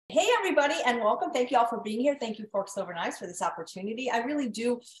Hey everybody, and welcome. Thank you all for being here. Thank you, FOK Silver Knives, for this opportunity. I really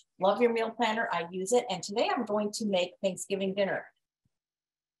do love your meal planner. I use it, and today I'm going to make Thanksgiving dinner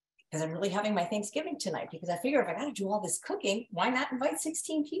because I'm really having my Thanksgiving tonight, because I figure if I got to do all this cooking, why not invite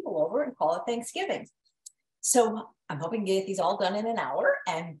 16 people over and call it Thanksgiving? So I'm hoping to get these all done in an hour,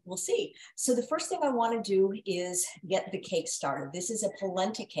 and we'll see. So the first thing I want to do is get the cake started. This is a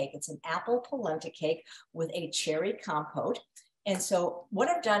polenta cake. It's an apple polenta cake with a cherry compote. And so what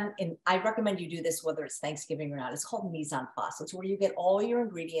I've done, and I recommend you do this whether it's Thanksgiving or not, it's called mise en place. It's where you get all your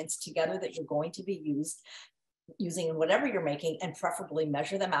ingredients together that you're going to be using in whatever you're making, and preferably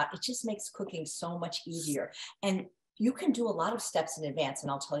measure them out. It just makes cooking so much easier. And you can do a lot of steps in advance, and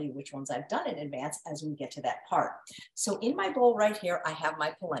I'll tell you which ones I've done in advance as we get to that part. So in my bowl right here, I have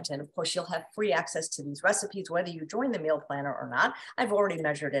my polenta, and of course you'll have free access to these recipes, whether you join the meal planner or not. I've already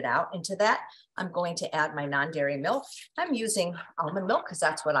measured it out. And to that, I'm going to add my non-dairy milk. I'm using almond milk because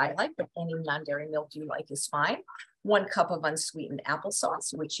that's what I like, but any non-dairy milk you like is fine. 1 cup of unsweetened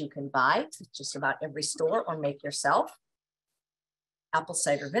applesauce, which you can buy at just about every store or make yourself. Apple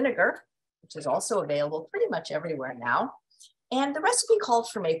cider vinegar, which is also available pretty much everywhere now. And the recipe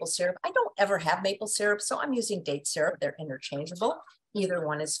calls for maple syrup. I don't ever have maple syrup, so I'm using date syrup. They're interchangeable. Either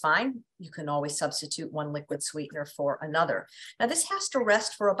one is fine. You can always substitute one liquid sweetener for another. Now this has to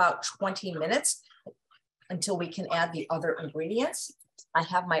rest for about 20 minutes until we can add the other ingredients. I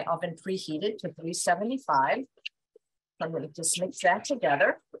have my oven preheated to 375. I'm going to just mix that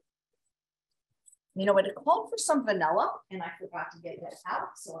together. You know what, it called for some vanilla, and I forgot to get that out,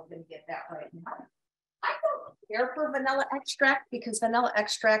 so I'm going to get that right now. I don't care for vanilla extract because vanilla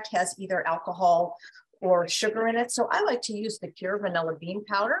extract has either alcohol or sugar in it, so I like to use the pure vanilla bean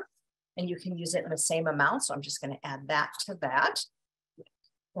powder, and you can use it in the same amount, so I'm just going to add that to that.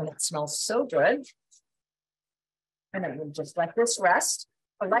 And it smells so good. And I'm going to just let this rest.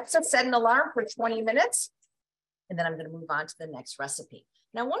 Alexa, set an alarm for 20 minutes, and then I'm going to move on to the next recipe.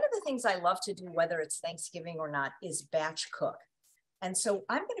 Now, one of the things I love to do, whether it's Thanksgiving or not, is batch cook. And so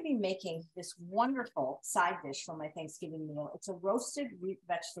I'm going to be making this wonderful side dish for my Thanksgiving meal. It's a roasted root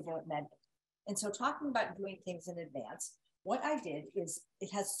vegetable at Medley. And so talking about doing things in advance, what I did is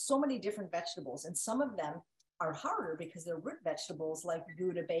it has so many different vegetables, and some of them are harder because they're root vegetables like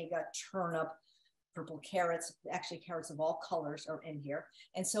rutabaga, turnip, purple carrots. Actually, carrots of all colors are in here.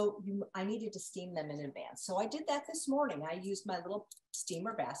 And so I needed to steam them in advance. So I did that this morning. I used my little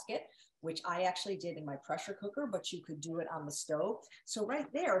steamer basket, which I actually did in my pressure cooker, but you could do it on the stove. So right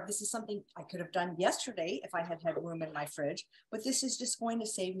there, this is something I could have done yesterday if I had had room in my fridge, but this is just going to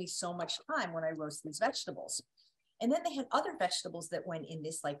save me so much time when I roast these vegetables. And then they had other vegetables that went in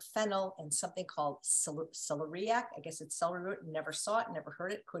this, like fennel and something called celeriac. I guess it's celery root. Never saw it, never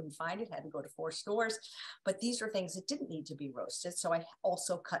heard it, couldn't find it, had to go to 4 stores. But these are things that didn't need to be roasted. So I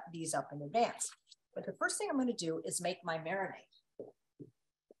also cut these up in advance. But the first thing I'm going to do is make my marinade.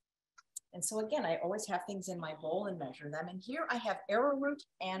 And so again, I always have things in my bowl and measure them. And here I have arrowroot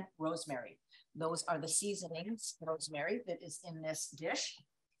and rosemary. Those are the seasonings, rosemary, that is in this dish.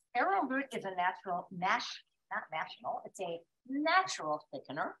 Arrowroot is a it's a natural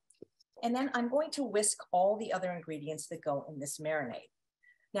thickener. And then I'm going to whisk all the other ingredients that go in this marinade.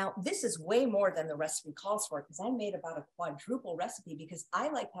 Now, this is way more than the recipe calls for, because I made about a quadruple recipe because I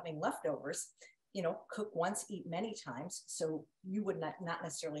like having leftovers, you know, cook once, eat many times. So you would not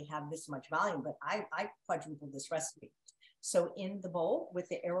necessarily have this much volume, but I quadrupled this recipe. So in the bowl with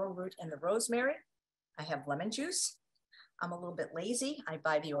the arrowroot and the rosemary, I have lemon juice. I'm a little bit lazy. I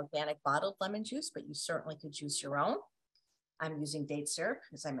buy the organic bottled lemon juice, but you certainly could juice your own. I'm using date syrup.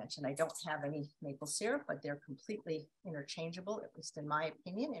 As I mentioned, I don't have any maple syrup, but they're completely interchangeable, at least in my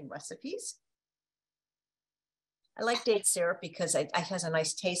opinion, in recipes. I like date syrup because it has a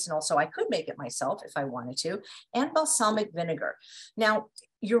nice taste, and also I could make it myself if I wanted to, and balsamic vinegar. Now,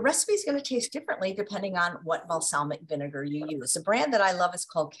 your recipe is going to taste differently depending on what balsamic vinegar you use. The brand that I love is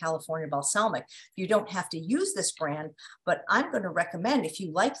called California Balsamic. You don't have to use this brand, but I'm going to recommend, if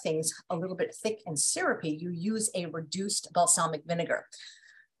you like things a little bit thick and syrupy, you use a reduced balsamic vinegar.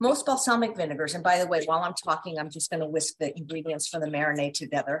 Most balsamic vinegars, and by the way, while I'm talking, I'm just going to whisk the ingredients for the marinade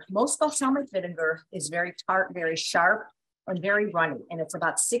together. Most balsamic vinegar is very tart, very sharp, and very runny, and it's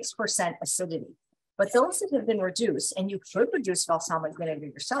about 6% acidity. But those that have been reduced, and you could reduce balsamic vinegar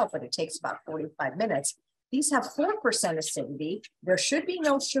yourself, but it takes about 45 minutes. These have 4% acidity. There should be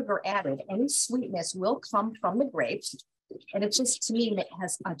no sugar added. Any sweetness will come from the grapes. And it just, to me, it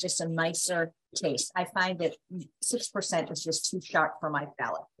has just a nicer taste. I find that 6% is just too sharp for my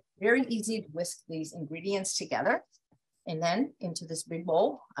palate. Very easy to whisk these ingredients together. And then into this big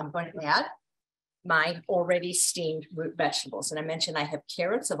bowl, I'm going to add my already steamed root vegetables. And I mentioned I have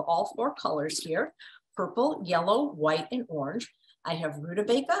carrots of all 4 colors here: purple, yellow, white, and orange. I have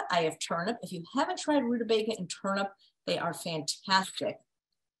rutabaga, I have turnip. If you haven't tried rutabaga and turnip, they are fantastic,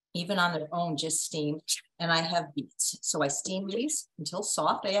 even on their own, just steamed. And I have beets. So I steam these until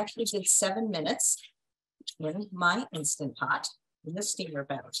soft. I actually did 7 minutes in my Instant Pot in the steamer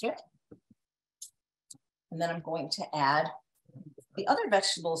basket. And then I'm going to add the other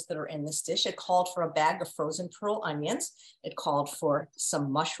vegetables that are in this dish. It called for a bag of frozen pearl onions. It called for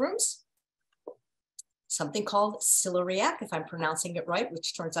some mushrooms, something called celeriac, if I'm pronouncing it right,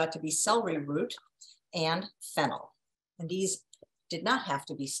 which turns out to be celery root, and fennel. And these did not have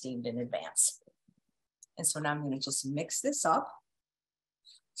to be steamed in advance. And so now I'm going to just mix this up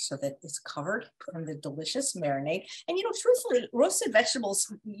so that it's covered in the delicious marinade. And, you know, truthfully, roasted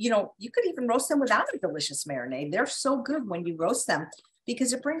vegetables, you know, you could even roast them without a delicious marinade. They're so good when you roast them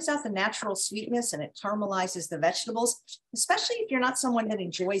because it brings out the natural sweetness and it caramelizes the vegetables, especially if you're not someone that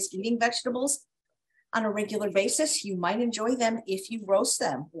enjoys eating vegetables on a regular basis. You might enjoy them if you roast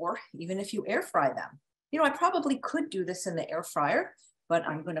them or even if you air fry them. You know, I probably could do this in the air fryer, but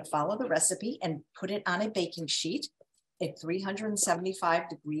I'm going to follow the recipe and put it on a baking sheet at 375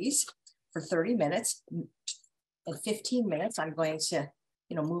 degrees for 30 minutes. In 15 minutes, I'm going to,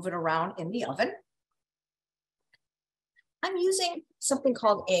 you know, move it around in the oven. I'm using something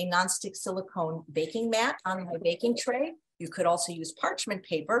called a nonstick silicone baking mat on my baking tray. You could also use parchment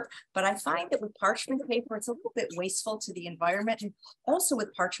paper, but I find that with parchment paper, it's a little bit wasteful to the environment. And also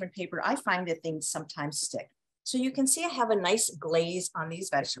with parchment paper, I find that things sometimes stick. So you can see I have a nice glaze on these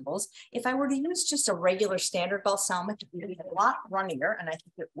vegetables. If I were to use just a regular standard balsamic, it would be a lot runnier and I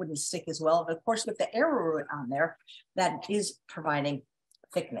think it wouldn't stick as well. But of course, with the arrowroot on there, that is providing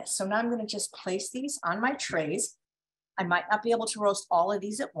thickness. So now I'm going to just place these on my trays. I might not be able to roast all of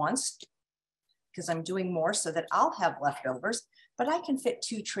these at once because I'm doing more so that I'll have leftovers, but I can fit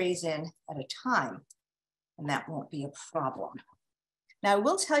 2 trays in at a time and that won't be a problem. Now, I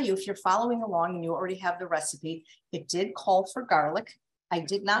will tell you, if you're following along and you already have the recipe, it did call for garlic. I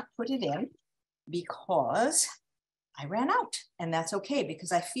did not put it in because I ran out, and that's okay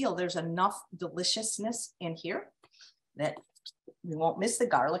because I feel there's enough deliciousness in here that we won't miss the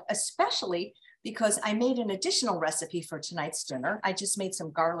garlic, especially because I made an additional recipe for tonight's dinner. I just made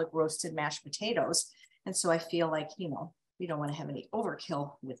some garlic roasted mashed potatoes. And so I feel like, you know, we don't want to have any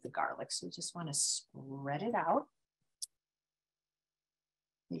overkill with the garlic. So we just want to spread it out,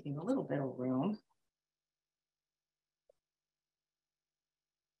 leaving a little bit of room.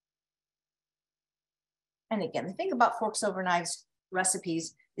 And again, the thing about forks over knives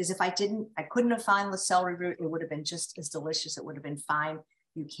recipes is if I couldn't have found the celery root, it would have been just as delicious. It would have been fine.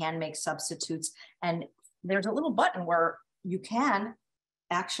 You can make substitutes. And there's a little button where you can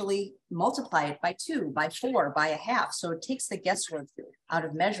actually multiply it by 2, by 4, by 1/2. So it takes the guesswork out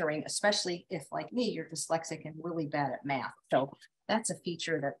of measuring, especially if, like me, you're dyslexic and really bad at math. So that's a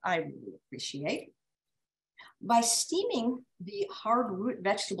feature that I really appreciate. By steaming the hard root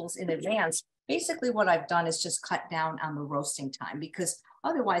vegetables in advance, basically what I've done is just cut down on the roasting time because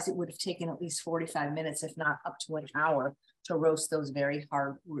otherwise it would have taken at least 45 minutes, if not up to an hour, to roast those very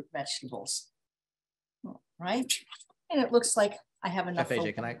hard root vegetables. All right. And it looks like I have enough. Chef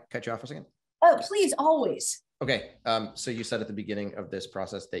AJ, can I cut you off for a second? Oh, please, always. Okay. So you said at the beginning of this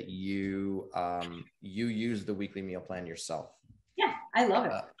process that you use the weekly meal plan yourself. Yeah, I love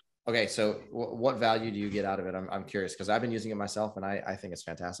it. Okay. So what value do you get out of it? I'm curious because I've been using it myself and I think it's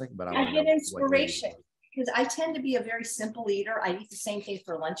fantastic, but I get inspiration because I tend to be a very simple eater. I eat the same thing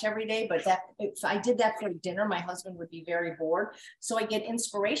for lunch every day, but if I did that for dinner, my husband would be very bored. So I get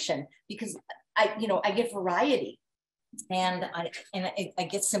inspiration because I get variety and I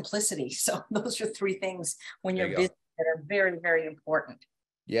get simplicity. So those are 3 things when you're busy that are very, very important.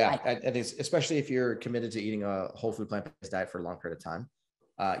 Yeah. And especially if you're committed to eating a whole food plant-based diet for a long period of time.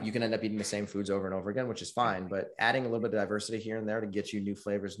 You can end up eating the same foods over and over again, which is fine, but adding a little bit of diversity here and there to get you new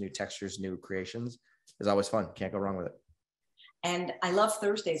flavors, new textures, new creations is always fun. Can't go wrong with it. And I love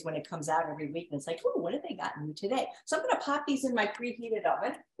Thursdays when it comes out every week and it's like, oh, what have they gotten new today? So I'm going to pop these in my preheated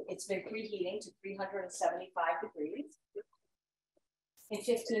oven. It's been preheating to 375 degrees. In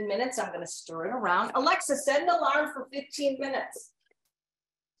 15 minutes, I'm going to stir it around. Alexa, set an alarm for 15 minutes.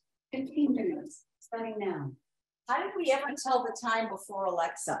 15 minutes, starting now. How did we ever tell the time before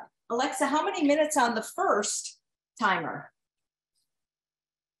Alexa? Alexa, how many minutes on the first timer?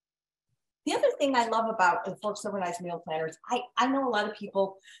 The other thing I love about the Forks Over Knives meal planners, I know a lot of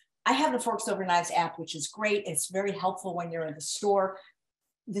people, I have the Forks Over Knives app, which is great. It's very helpful when you're in the store.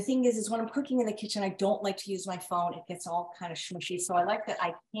 The thing is when I'm cooking in the kitchen, I don't like to use my phone. It gets all kind of smushy. So I like that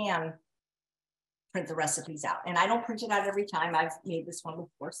I can print the recipes out. And I don't print it out every time. I've made this one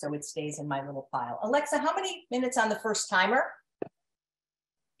before, so it stays in my little file. Alexa, how many minutes on the first timer?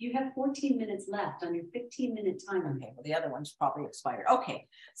 You have 14 minutes left on your 15-minute timer. Okay, well, the other one's probably expired. Okay,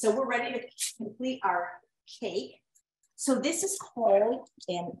 so we're ready to complete our cake. So this is called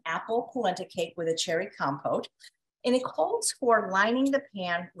an apple polenta cake with a cherry compote. And it calls for lining the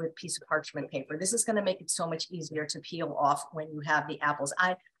pan with a piece of parchment paper. This is going to make it so much easier to peel off when you have the apples.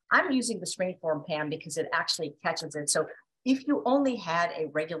 I'm using the springform pan because it actually catches it. So if you only had a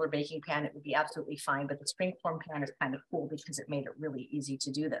regular baking pan, it would be absolutely fine. But the springform pan is kind of cool because it made it really easy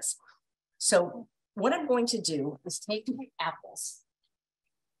to do this. So what I'm going to do is take my apples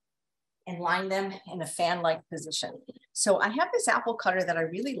and line them in a fan-like position. So I have this apple cutter that I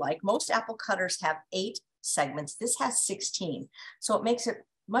really like. Most apple cutters have 8 segments. This has 16. So it makes it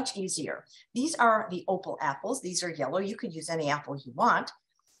much easier. These are the opal apples. These are yellow. You could use any apple you want.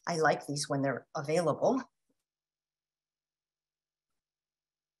 I like these when they're available.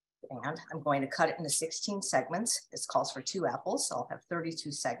 And I'm going to cut it into 16 segments. This calls for 2 apples, so I'll have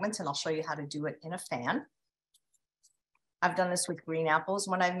 32 segments, and I'll show you how to do it in a fan. I've done this with green apples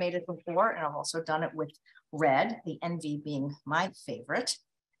when I've made it before, and I've also done it with red, the envy being my favorite.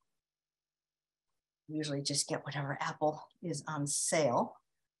 Usually just get whatever apple is on sale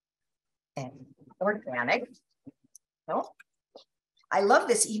and organic. So I love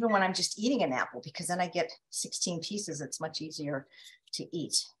this even when I'm just eating an apple, because then I get 16 pieces. It's much easier to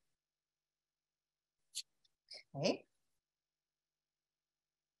eat. Okay.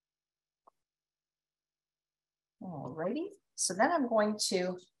 Alrighty. So then I'm going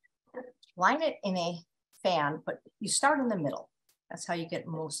to line it in a fan, but you start in the middle. That's how you get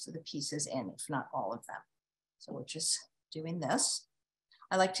most of the pieces in, if not all of them. So we're just doing this.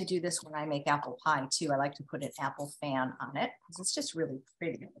 I like to do this when I make apple pie too. I like to put an apple fan on it because it's just really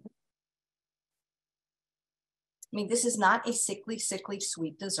pretty. I mean, this is not a sickly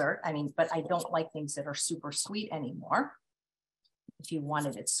sweet dessert. I mean, but I don't like things that are super sweet anymore. If you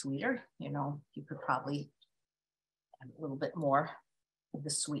wanted it sweeter, you know, you could probably add a little bit more of the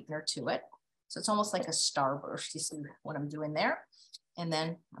sweetener to it. So it's almost like a starburst. You see what I'm doing there? And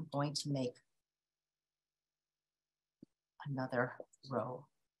then I'm going to make another row.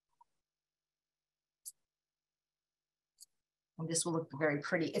 And this will look very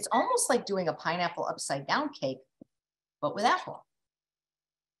pretty. It's almost like doing a pineapple upside down cake, but with apple.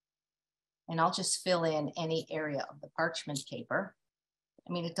 And I'll just fill in any area of the parchment paper.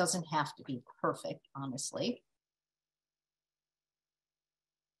 I mean, it doesn't have to be perfect, honestly.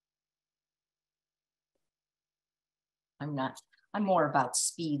 I'm more about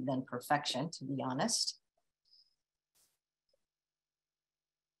speed than perfection, to be honest.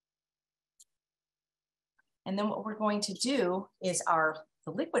 And then what we're going to do is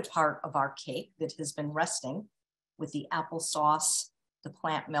the liquid part of our cake that has been resting with the applesauce, the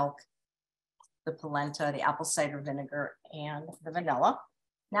plant milk, the polenta, the apple cider vinegar, and the vanilla.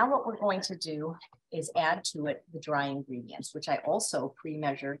 Now what we're going to do is add to it the dry ingredients, which I also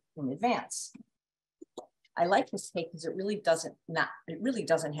pre-measured in advance. I like this cake because it really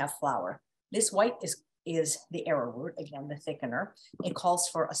doesn't have flour. This white is the arrowroot, again, the thickener. It calls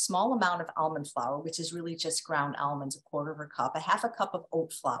for a small amount of almond flour, which is really just ground almonds, 1/4 cup, 1/2 cup of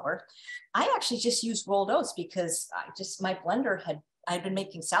oat flour. I actually just used rolled oats because my blender I'd been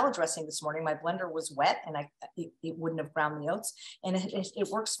making salad dressing this morning. My blender was wet and it wouldn't have ground the oats, and it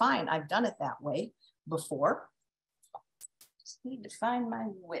works fine. I've done it that way before. Just need to find my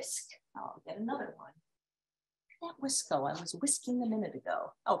whisk. I'll get another one. That whisk go? I was whisking a minute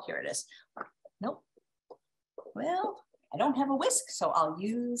ago. Oh, here it is. Nope. Well, I don't have a whisk, so I'll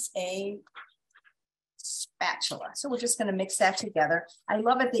use a spatula. So we're just going to mix that together. I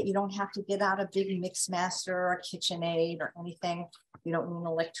love it that you don't have to get out a big mix master or KitchenAid or anything. You don't need an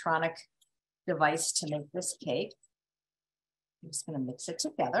electronic device to make this cake. I'm just going to mix it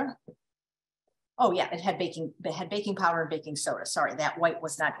together. Oh yeah, it had baking powder and baking soda. Sorry, that white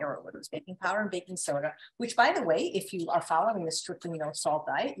was not arrowroot. It was baking powder and baking soda, which, by the way, if you are following the strictly no salt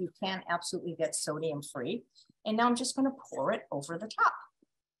diet, you can absolutely get sodium free. And now I'm just going to pour it over the top.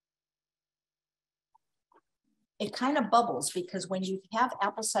 It kind of bubbles because when you have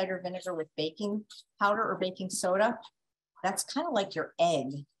apple cider vinegar with baking powder or baking soda, that's kind of like your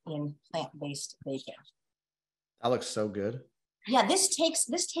egg in plant-based baking. That looks so good. Yeah, this takes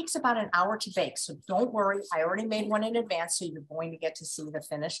about an hour to bake. So don't worry. I already made one in advance. So you're going to get to see the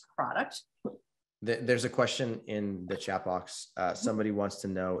finished product. There's a question in the chat box. Somebody wants to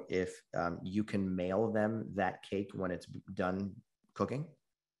know if you can mail them that cake when it's done cooking.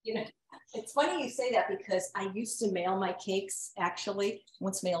 You know, it's funny you say that because I used to mail my cakes, actually,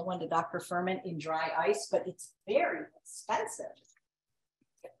 once mailed one to Dr. Furman in dry ice, but it's very expensive.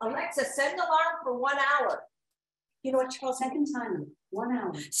 Alexa, set an alarm for 1 hour. You know what, Charles? Second timer, 1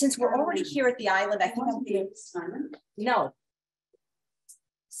 hour. Since we're already here at the island, I think I'm going to. No.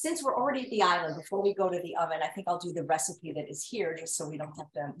 Since we're already at the island, before we go to the oven, I think I'll do the recipe that is here just so we don't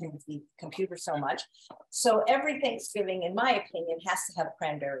have to move the computer so much. So every Thanksgiving, in my opinion, has to have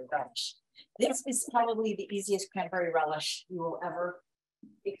cranberry relish. This is probably the easiest cranberry relish you will ever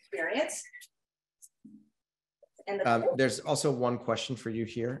experience. And there's also one question for you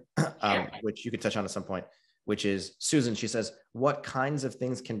here, which you could touch on at some point, which is Susan. She says, what kinds of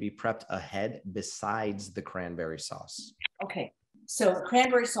things can be prepped ahead besides the cranberry sauce? Okay. So the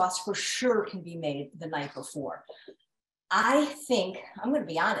cranberry sauce for sure can be made the night before. I think, I'm going to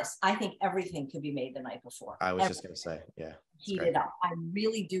be honest, I think everything can be made the night before. I was just going to say, yeah. Heat it up. I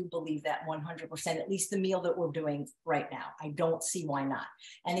really do believe that 100%, at least the meal that we're doing right now. I don't see why not.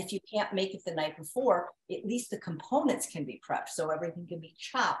 And if you can't make it the night before, at least the components can be prepped. So everything can be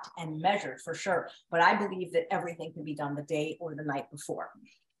chopped and measured for sure. But I believe that everything can be done the day or the night before.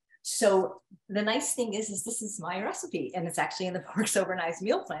 So the nice thing is this is my recipe, and it's actually in the FOK's Overnight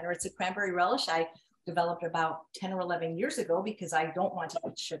Meal Planner. It's a cranberry relish I developed about 10 or 11 years ago because I don't want to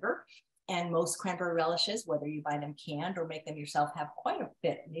eat sugar. And most cranberry relishes, whether you buy them canned or make them yourself, have quite a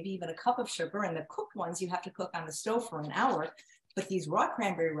bit, maybe even a cup of sugar. And the cooked ones, you have to cook on the stove for an hour. But these raw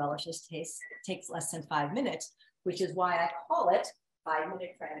cranberry relishes takes less than 5 minutes, which is why I call it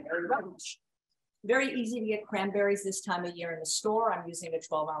 5-minute cranberry relish. Very easy to get cranberries this time of year in the store. I'm using a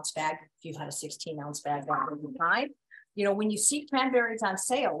 12-ounce bag. If you had a 16-ounce bag, that would be fine. You know, when you see cranberries on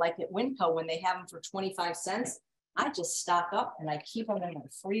sale, like at Winco, when they have them for 25 cents, I just stock up and I keep them in my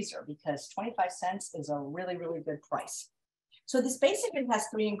freezer because 25 cents is a really, really good price. So this basically has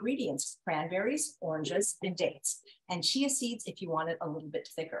 3 ingredients: cranberries, oranges, and dates, and chia seeds if you want it a little bit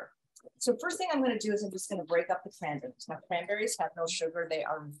thicker. So first thing I'm going to do is I'm just going to break up the cranberries. My cranberries have no sugar. They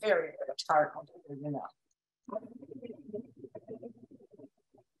are very, very tart, you know.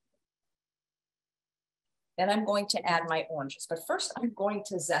 Then I'm going to add my oranges, but first I'm going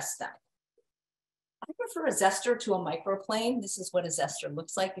to zest them. I prefer a zester to a microplane. This is what a zester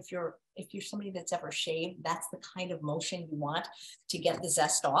looks like. If you're somebody that's ever shaved, that's the kind of motion you want to get the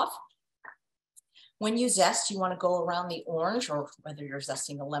zest off. When you zest, you want to go around the orange, or whether you're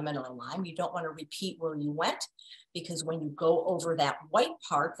zesting a lemon or a lime, you don't want to repeat where you went, because when you go over that white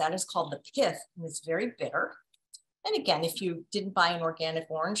part, that is called the pith, and it's very bitter. And again, if you didn't buy an organic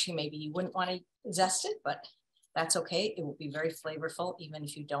orange, maybe you wouldn't want to zest it, but that's okay. It will be very flavorful, even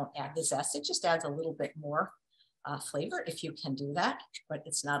if you don't add the zest. It just adds a little bit more flavor if you can do that, but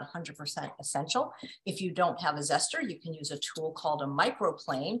it's not 100% essential. If you don't have a zester, you can use a tool called a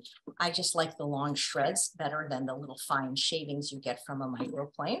microplane. I just like the long shreds better than the little fine shavings you get from a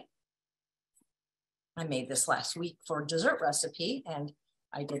microplane. I made this last week for a dessert recipe, and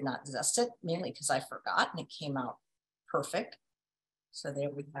I did not zest it, mainly because I forgot, and it came out perfect. So there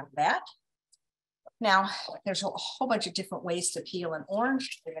we have that. Now, there's a whole bunch of different ways to peel an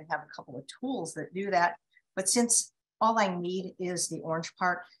orange. We're going to have a couple of tools that do that. But since all I need is the orange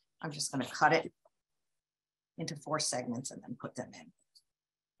part, I'm just going to cut it into 4 segments and then put them in.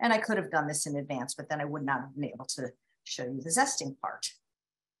 And I could have done this in advance, but then I would not have been able to show you the zesting part.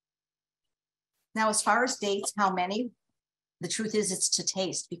 Now, as far as dates, how many? The truth is it's to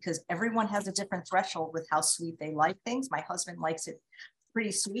taste, because everyone has a different threshold with how sweet they like things. My husband likes it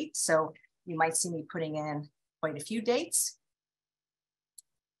pretty sweet, so you might see me putting in quite a few dates.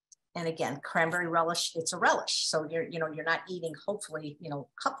 And again, cranberry relish, it's a relish. So you're not eating, hopefully,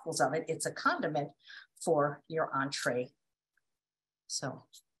 cupfuls of it. It's a condiment for your entree. So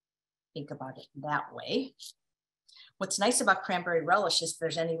think about it that way. What's nice about cranberry relish is if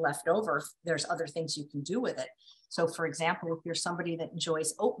there's any left over, there's other things you can do with it. So for example, if you're somebody that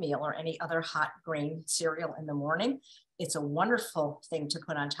enjoys oatmeal or any other hot grain cereal in the morning, it's a wonderful thing to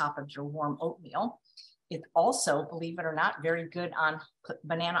put on top of your warm oatmeal. It's also, believe it or not, very good on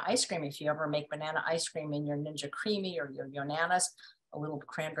banana ice cream. If you ever make banana ice cream in your Ninja Creamy or your Yonanas, a little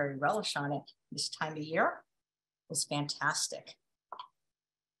cranberry relish on it this time of year is fantastic.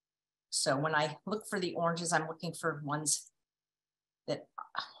 So when I look for the oranges, I'm looking for ones that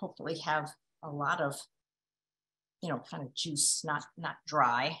hopefully have a lot of, kind of juice, not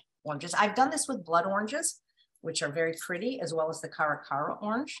dry oranges. I've done this with blood oranges, which are very pretty, as well as the Cara Cara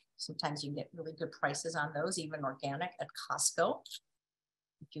orange. Sometimes you can get really good prices on those, even organic at Costco,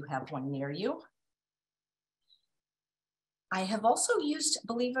 if you have one near you. I have also used,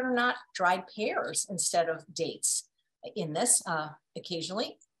 believe it or not, dried pears instead of dates in this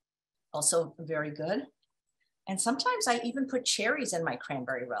occasionally. Also very good. And sometimes I even put cherries in my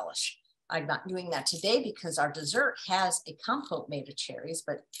cranberry relish. I'm not doing that today because our dessert has a compote made of cherries,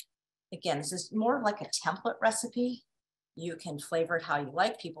 but again, this is more like a template recipe. You can flavor it how you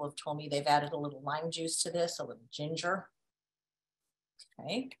like. People have told me they've added a little lime juice to this, a little ginger.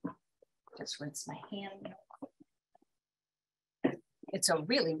 Okay, just rinse my hand. It's a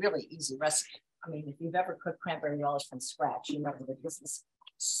really, really easy recipe. I mean, if you've ever cooked cranberry relish from scratch, you know that this is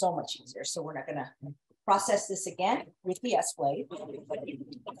so much easier. So we're not gonna process this again with the S-blade.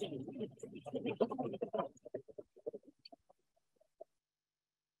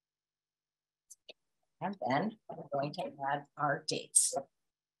 And then we're going to add our dates.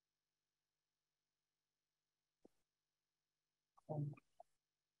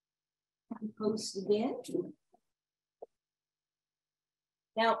 Post it in.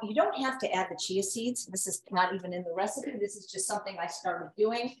 Now, you don't have to add the chia seeds. This is not even in the recipe. This is just something I started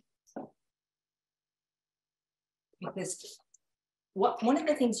doing. Because one of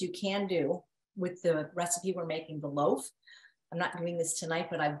the things you can do with the recipe we're making, the loaf, I'm not doing this tonight,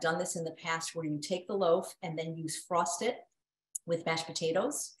 but I've done this in the past where you take the loaf and then you frost it with mashed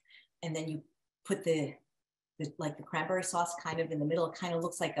potatoes. And then you put the cranberry sauce kind of in the middle. It kind of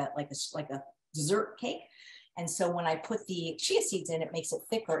looks like a dessert cake. And so when I put the chia seeds in, it makes it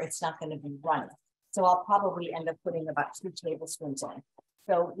thicker. It's not going to be runny. So I'll probably end up putting about 2 tablespoons in.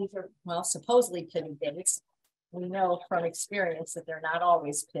 So these are, well, supposedly pitted dates. We know from experience that they're not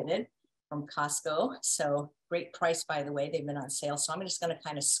always pitted from Costco. So great price, by the way, they've been on sale. So I'm just going to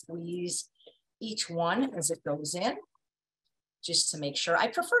kind of squeeze each one as it goes in, just to make sure. I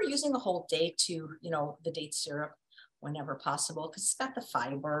prefer using the whole date to, you know, the date syrup whenever possible, because it's got the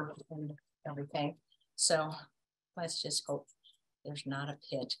fiber and everything. So let's just hope there's not a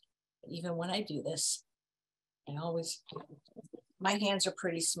pit. Even when I do this, I always, my hands are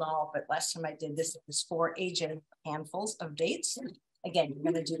pretty small, but last time I did this, it was 4 Asian handfuls of dates. Again,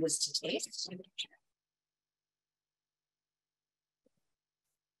 you're going to do this to taste.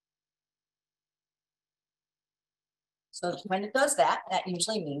 So when it does that, that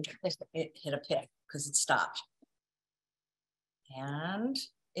usually means it hit a pit because it stopped. And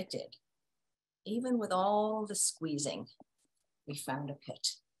it did. Even with all the squeezing, we found a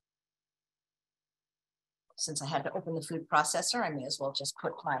pit. Since I had to open the food processor, I may as well just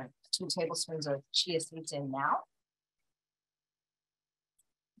put my 2 tablespoons of chia seeds in now.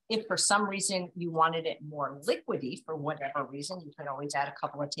 If for some reason you wanted it more liquidy, for whatever reason, you could always add a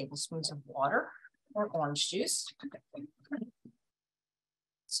couple of tablespoons of water or orange juice.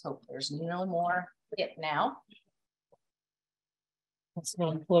 Let's hope there's no more pit now. It's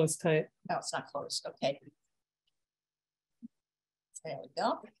not closed tight. No, it's not closed. Okay. There we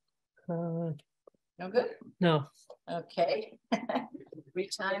go. No good? No. Okay. 3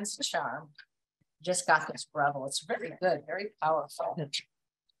 times the charm. Just got this Bravo. It's very good, very powerful.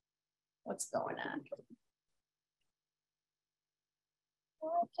 What's going on?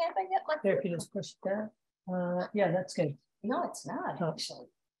 Oh, can't I get my There, if you just push that. Yeah, that's good. No, it's not Oh. actually.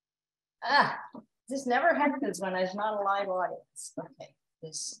 Ah, this never happens when there's not a live audience. Okay,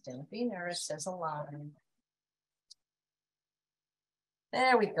 this don't be nervous says a line.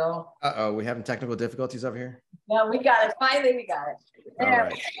 There we go. Uh-oh, we having technical difficulties over here? Well, we got it. Finally, we got it. All There.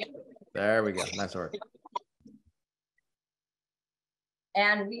 right. There we go. Nice work.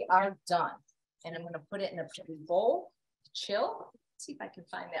 And we are done. And I'm going to put it in a pretty bowl to chill. Let's see if I can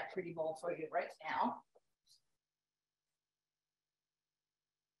find that pretty bowl for you right now.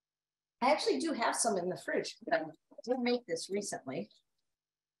 I actually do have some in the fridge. I did make this recently.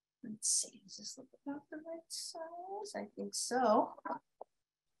 Let's see, does this look about the right size? I think so.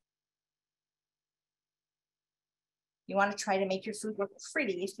 You want to try to make your food look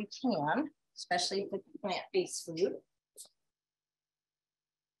pretty if you can, especially if it's plant-based food.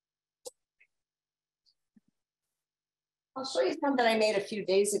 I'll show you some that I made a few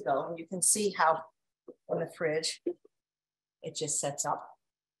days ago, and you can see how in the fridge it just sets up.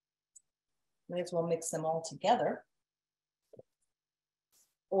 May as well mix them all together.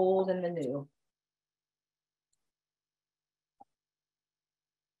 Old and the new.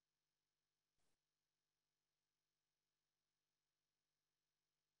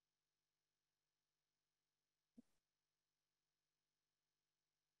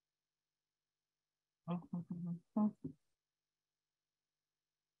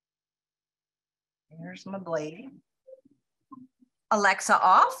 Here's my blade. Alexa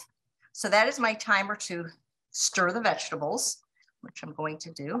off. So that is my timer to stir the vegetables, which I'm going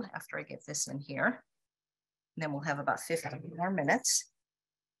to do after I get this in here. And then we'll have about 15 more minutes.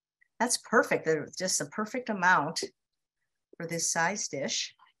 That's perfect. Just a perfect amount for this size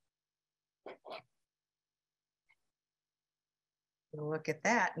dish. Look at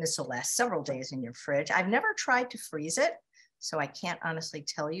that. And this will last several days in your fridge. I've never tried to freeze it, so I can't honestly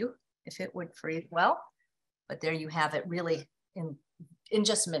tell you if it would freeze well, but there you have it, really in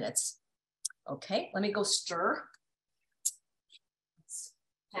just minutes. Okay, let me go stir. It's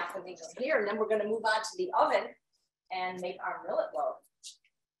happening here, and then we're going to move on to the oven and make our millet loaf.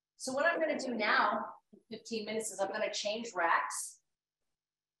 So what I'm going to do now in 15 minutes is I'm going to change racks.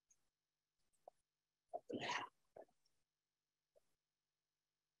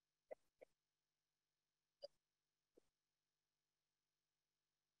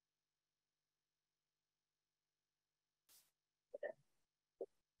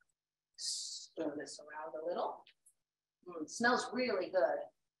 Stir this around a little. It smells really good.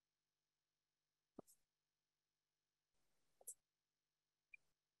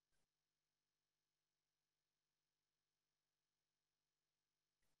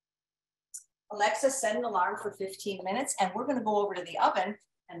 Alexa, set an alarm for 15 minutes, and we're going to go over to the oven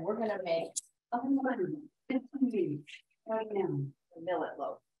and we're going to make Oven running, 15 minutes, right now. the millet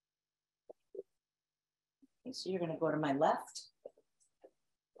loaf. Okay, so you're going to go to my left.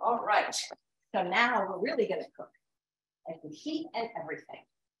 All right. So now we're really going to cook. I can heat and everything.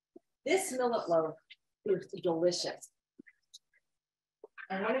 This millet loaf is delicious.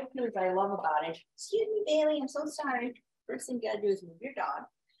 And one of the things I love about it, excuse me, Bailey, I'm so sorry. First thing you gotta do is move your dog.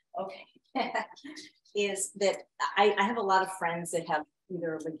 Okay. Is that I have a lot of friends that have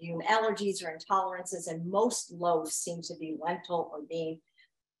either legume allergies or intolerances, and most loaves seem to be lentil or bean.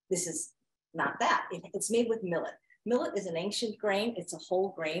 This is not that. It's made with millet. Millet is an ancient grain. It's a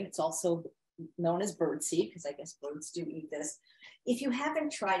whole grain. It's also known as birdseed, because I guess birds do eat this. If you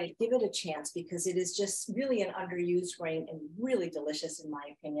haven't tried it, give it a chance, because it is just really an underused grain and really delicious in my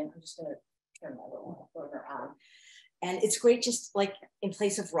opinion. I'm just going to turn my little burner on. And it's great just like in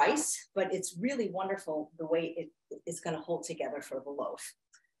place of rice, but it's really wonderful the way it is going to hold together for the loaf.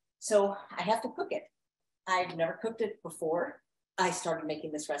 So I have to cook it. I've never cooked it before. I started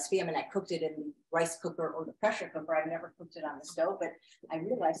making this recipe. I mean, I cooked it in the rice cooker or the pressure cooker. I've never cooked it on the stove, but I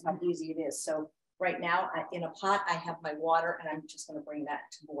realized how easy it is. So right now in a pot, I have my water and I'm just going to bring that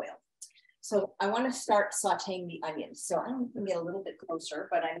to boil. So I want to start sauteing the onions. So I'm going to get a little bit closer,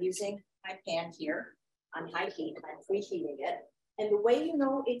 but I'm using my pan here on high heat. I'm preheating it. And the way you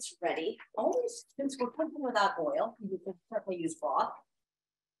know it's ready, always, since we're cooking without oil, you can certainly use broth,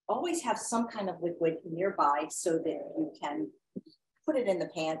 always have some kind of liquid nearby so that you can put it in the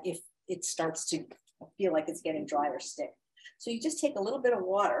pan if it starts to feel like it's getting dry or stick. So you just take a little bit of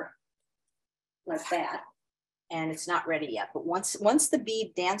water like that, and it's not ready yet. But once the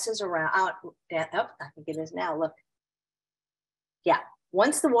bead dances around, I think it is now, look. Yeah,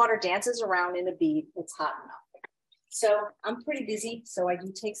 once the water dances around in a bead, it's hot enough. So I'm pretty busy, so I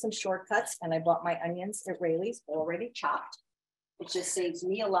do take some shortcuts, and I bought my onions at Rayleigh's already chopped. It just saves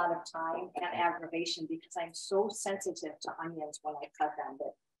me a lot of time and aggravation because I'm so sensitive to onions when I cut them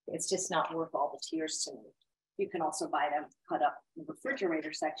that it's just not worth all the tears to me. You can also buy them cut up in the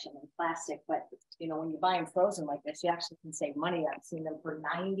refrigerator section in plastic, but you know, when you buy them frozen like this, you actually can save money. I've seen them for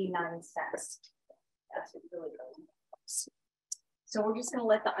 99 cents. That's really good. So we're just going to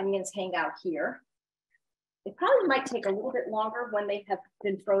let the onions hang out here. It probably might take a little bit longer when they have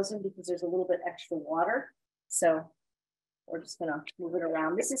been frozen because there's a little bit extra water. So we're just going to move it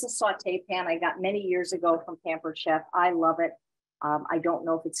around. This is a saute pan I got many years ago from Pampered Chef. I love it. I don't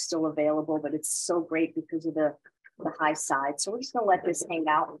know if it's still available, but it's so great because of the high side. So we're just going to let this hang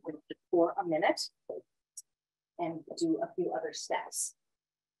out for a minute and do a few other steps.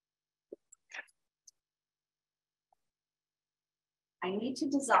 I need to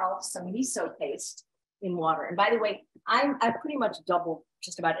dissolve some miso paste in water. And by the way, I pretty much doubled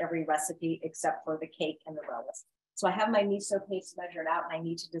just about every recipe except for the cake and the relish. So I have my miso paste measured out, and I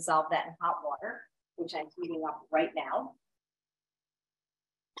need to dissolve that in hot water, which I'm heating up right now.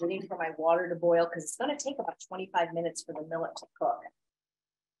 Waiting for my water to boil because it's going to take about 25 minutes for the millet to cook.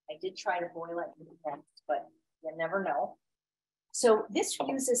 I did try to boil it in the end, but you never know. So this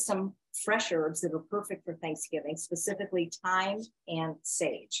uses some fresh herbs that are perfect for Thanksgiving, specifically thyme and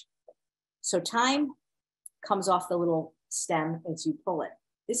sage. So thyme comes off the little stem as you pull it.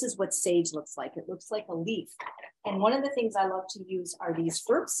 This is what sage looks like. It looks like a leaf. And one of the things I love to use are these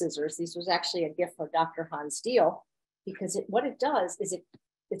herb scissors. This was actually a gift for Dr. Hans Deal, because what it does is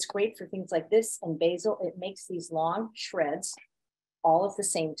it's great for things like this and basil. It makes these long shreds all at the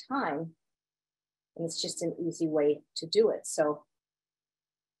same time. And it's just an easy way to do it. So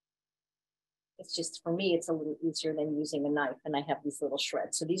it's just, for me, it's a little easier than using a knife, and I have these little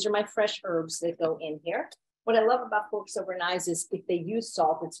shreds. So these are my fresh herbs that go in here. What I love about Forks Over Knives is if they use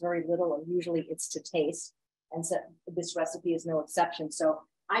salt, it's very little, and usually it's to taste. And so this recipe is no exception. So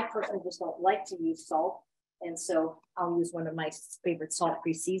I personally just don't like to use salt. And so I'll use one of my favorite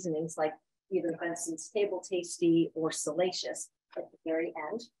salt-free seasonings, like either Benson's Table Tasty or Salacious at the very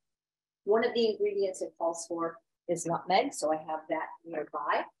end. One of the ingredients it calls for is nutmeg, so I have that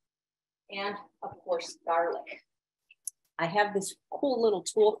nearby. And of course, garlic. I have this cool little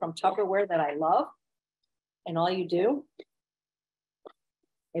tool from Tupperware that I love. And all you do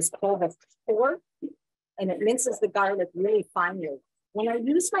is pull the fork and it minces the garlic really finely. When I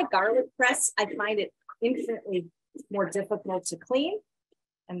use my garlic press, I find it infinitely more difficult to clean.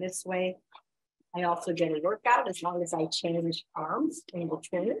 And this way, I also get a workout as long as I change arms in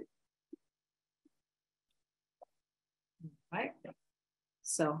between. Right.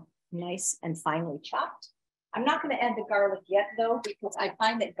 So nice and finely chopped. I'm not going to add the garlic yet though, because I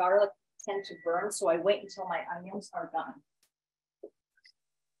find that garlic tend to burn. So I wait until my onions are done.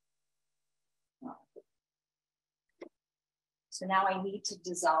 So now I need to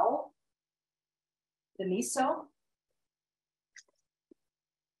dissolve the miso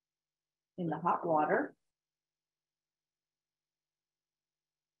in the hot water.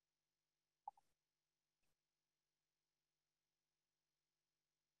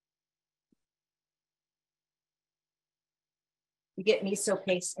 You get miso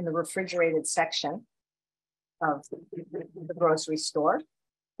paste in the refrigerated section of the grocery store.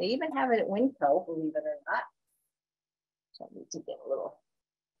 They even have it at Winco, believe it or not. So I need to get a little,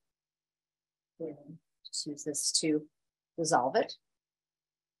 just use this to dissolve it.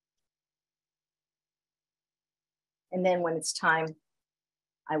 And then when it's time,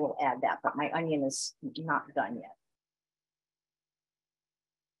 I will add that, but my onion is not done yet.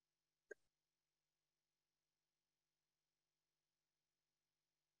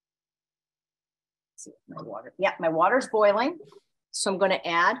 Let's see my water. Yeah, my water's boiling. So I'm going to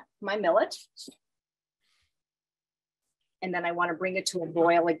add my millet. And then I want to bring it to a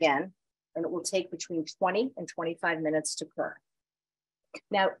boil again. And it will take between 20 and 25 minutes to cook.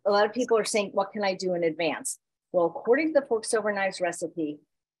 Now, a lot of people are saying, what can I do in advance? Well, according to the Forks Over Knives recipe,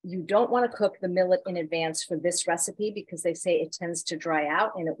 you don't want to cook the millet in advance for this recipe because they say it tends to dry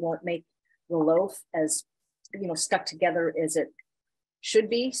out and it won't make the loaf as, stuck together as it should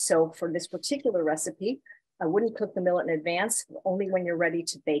be. So for this particular recipe, I wouldn't cook the millet in advance, only when you're ready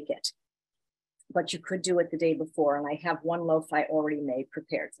to bake it. But you could do it the day before. And I have one loaf I already made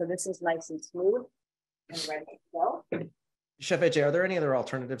prepared. So this is nice and smooth and ready to go. Chef AJ, are there any other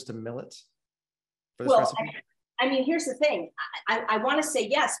alternatives to millet for this recipe? I mean, here's the thing. I want to say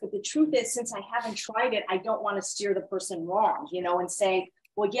yes, but the truth is, since I haven't tried it, I don't want to steer the person wrong, and say,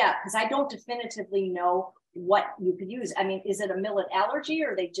 well, yeah, because I don't definitively know what you could use. I mean, is it a millet allergy,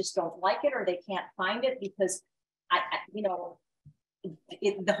 or they just don't like it, or they can't find it? Because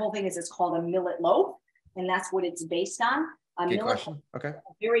the whole thing is it's called a millet loaf, and that's what it's based on. Good millet, question. Okay. a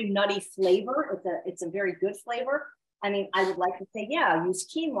very nutty flavor. It's a very good flavor. I mean, I would like to say, yeah, use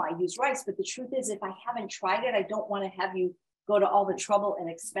quinoa, use rice, but the truth is, if I haven't tried it, I don't want to have you go to all the trouble and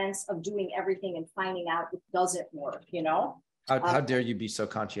expense of doing everything and finding out it doesn't work, How dare you be so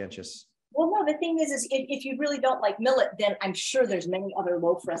conscientious? Well, no, the thing is if you really don't like millet, then I'm sure there's many other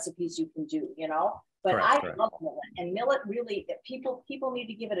loaf recipes you can do, But correct. Love millet, and millet really, people need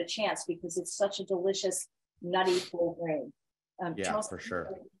to give it a chance because it's such a delicious, nutty, full grain. Yeah, for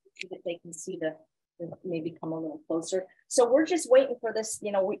sure. That they can see maybe come a little closer. So we're just waiting for this,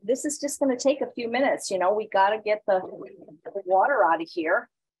 this is just going to take a few minutes, we got to get the water out of here.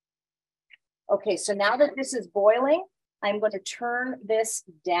 Okay, so now that this is boiling, I'm going to turn this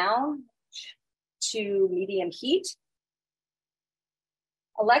down to medium heat.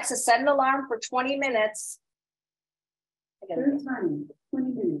 Alexa, set an alarm for 20 minutes. Third time, 20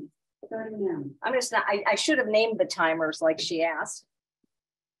 minutes, starting now. I'm just not, I should have named the timers like she asked.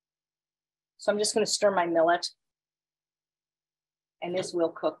 So I'm just going to stir my millet. And this will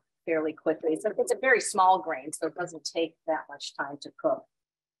cook fairly quickly. So it's a very small grain, so it doesn't take that much time to cook.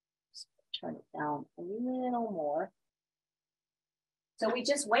 Just turn it down a little more. So we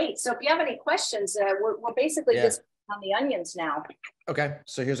just wait. So if you have any questions, we're basically just on the onions now. Okay,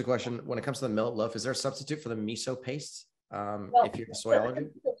 so here's a question. When it comes to the millet loaf, is there a substitute for the miso paste if you have a soy allergy?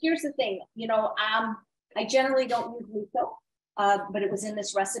 So here's the thing, I generally don't use miso. But it was in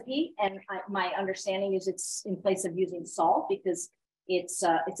this recipe, and my understanding is it's in place of using salt because it's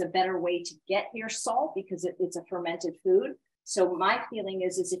a better way to get your salt because it's a fermented food. So my feeling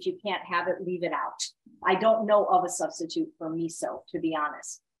is if you can't have it, leave it out. I don't know of a substitute for miso, to be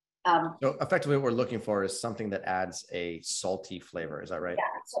honest. So effectively what we're looking for is something that adds a salty flavor. Is that right?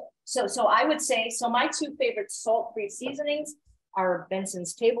 Yeah. So I would say, so my two favorite salt-free seasonings are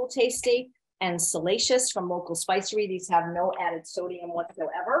Benson's Table Tasty and Salacious from Local Spicery. These have no added sodium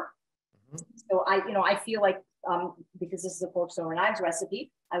whatsoever. So I feel like because this is a Forks Over Knives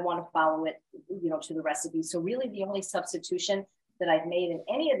recipe, I want to follow it, to the recipe. So really the only substitution that I've made in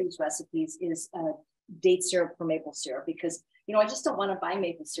any of these recipes is date syrup for maple syrup, because, I just don't want to buy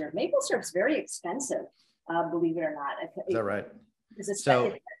maple syrup. Maple syrup is very expensive, believe it or not. Is that right? Because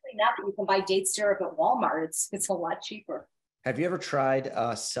especially now that you can buy date syrup at Walmart, it's a lot cheaper. Have you ever tried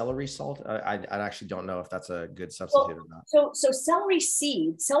celery salt? I actually don't know if that's a good substitute or not. So celery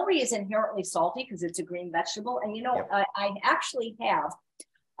is inherently salty because it's a green vegetable. And, Yep. I actually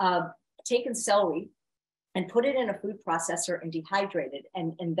have taken celery and put it in a food processor and dehydrated.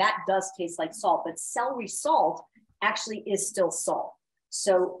 And that does taste like salt, but celery salt actually is still salt.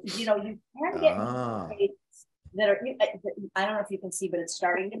 So, you can get that are, I don't know if you can see, but it's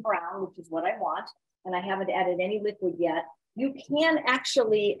starting to brown, which is what I want. And I haven't added any liquid yet. You can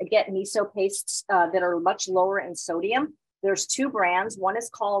actually get miso pastes that are much lower in sodium. There's two brands. One is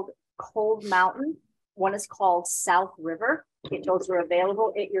called Cold Mountain. One is called South River. Those are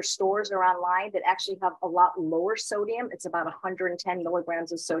available at your stores or online that actually have a lot lower sodium. It's about 110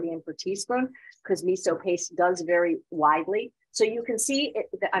 milligrams of sodium per teaspoon because miso paste does vary widely. So you can see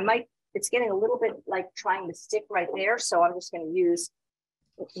it's getting a little bit like trying to stick right there. So I'm just going to use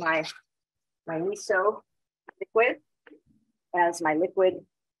my miso liquid as my liquid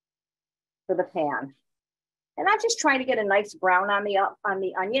for the pan. And I'm just trying to get a nice brown on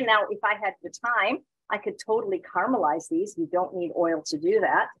the onion. Now, if I had the time, I could totally caramelize these. You don't need oil to do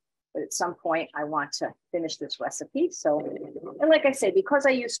that. But at some point, I want to finish this recipe. So, and like I say, because I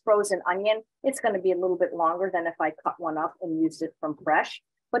use frozen onion, it's going to be a little bit longer than if I cut one up and used it from fresh.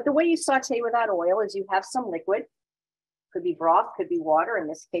 But the way you saute without oil is you have some liquid. Could be broth, could be water. In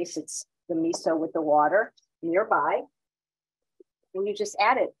this case, it's the miso with the water nearby. And you just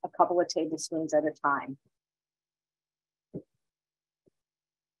add it a couple of tablespoons at a time.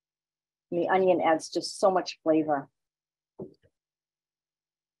 And the onion adds just so much flavor.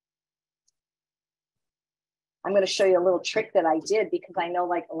 I'm going to show you a little trick that I did because I know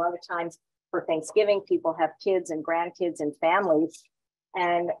like a lot of times for Thanksgiving, people have kids and grandkids and families.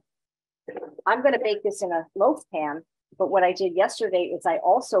 And I'm going to bake this in a loaf pan. But what I did yesterday is I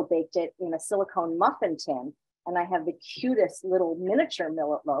also baked it in a silicone muffin tin. And I have the cutest little miniature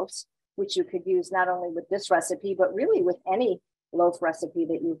millet loaves, which you could use not only with this recipe, but really with any loaf recipe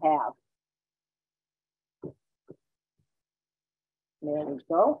that you have. There we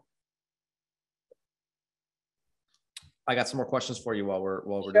go. I got some more questions for you while we're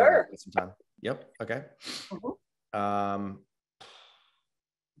Sure. doing this some time. Yep. Okay. Mm-hmm.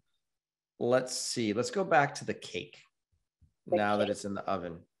 Let's see. Let's go back to the cake now that it's in the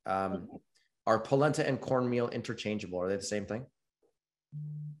oven. Are polenta and cornmeal interchangeable? Are they the same thing?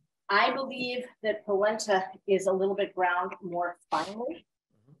 I believe that polenta is a little bit ground more finely.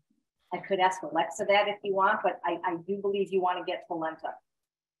 I could ask Alexa that if you want, but I do believe you want to get polenta.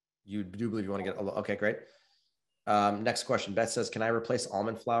 You do believe you want to get, okay, great. Next question. Beth says, can I replace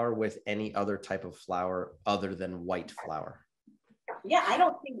almond flour with any other type of flour other than white flour? Yeah, I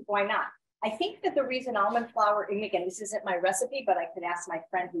don't think, why not? I think that the reason almond flour, and again, this isn't my recipe, but I could ask my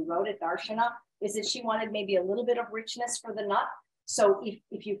friend who wrote it, Darshana, is that she wanted maybe a little bit of richness for the nut. So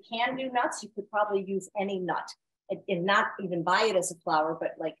if you can do nuts, you could probably use any nut and not even buy it as a flour,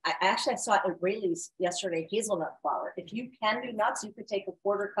 but like I saw it at Rayleigh's yesterday, hazelnut flour. If you can do nuts, you could take a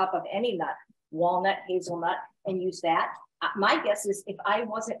quarter cup of any nut, walnut, hazelnut, and use that. My guess is if I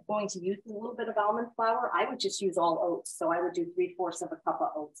wasn't going to use a little bit of almond flour, I would just use all oats. So I would do 3/4 of a cup of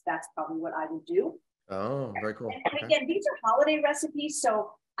oats. That's probably what I would do. Oh, very cool. And again, these are holiday recipes,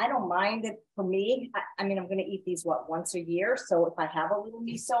 so I don't mind it for me. I mean, I'm going to eat these, once a year. So if I have a little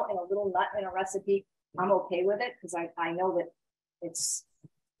miso and a little nut in a recipe, I'm okay with it because I know that it's,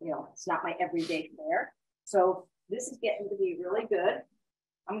 it's not my everyday fare. So this is getting to be really good.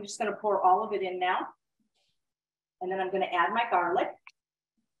 I'm just going to pour all of it in now. And then I'm going to add my garlic.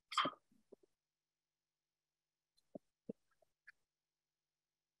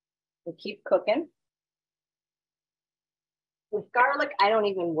 We'll keep cooking. With garlic, I don't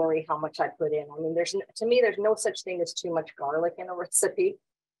even worry how much I put in. I mean, to me, there's no such thing as too much garlic in a recipe.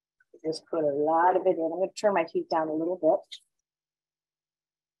 Just put a lot of it in. I'm going to turn my heat down a little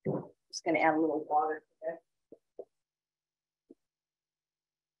bit. Just going to add a little water to it.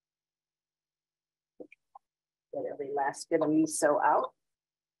 Get every last bit of miso out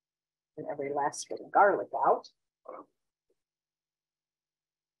and every last bit of garlic out.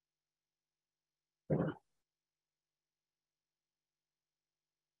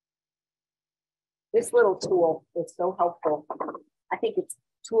 This little tool is so helpful. I think it's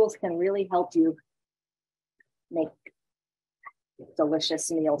tools can really help you make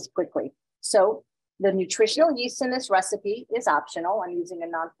delicious meals quickly. So the nutritional yeast in this recipe is optional. I'm using a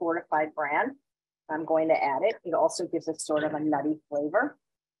non-fortified brand. I'm going to add it. It also gives it sort of a nutty flavor.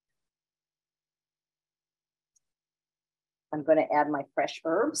 I'm going to add my fresh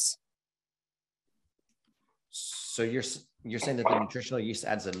herbs. So you're saying that the nutritional yeast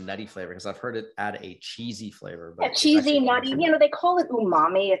adds a nutty flavor, because I've heard it add a cheesy flavor. But yeah, cheesy, nutty. You know, they call it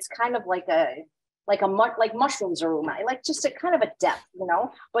umami. It's kind of like like mushrooms or umami, like just a kind of a depth, you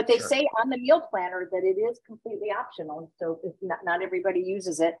know. But they say on the meal planner that it is completely optional. So if not everybody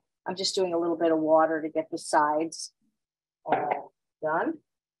uses it. I'm just doing a little bit of water to get the sides all done.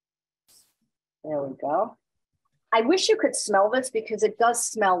 There we go. I wish you could smell this because it does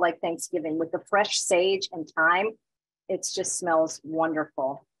smell like Thanksgiving with the fresh sage and thyme. It just smells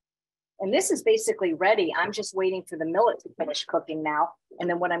wonderful. And this is basically ready. I'm just waiting for the millet to finish cooking now. And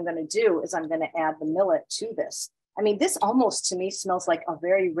then what I'm going to do is I'm going to add the millet to this. I mean, this almost to me smells like a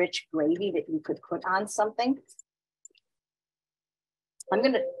very rich gravy that you could put on something. I'm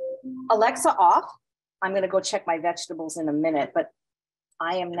going to, Alexa off. I'm going to go check my vegetables in a minute, but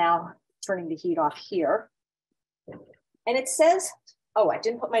I am now turning the heat off here. And it says, oh, I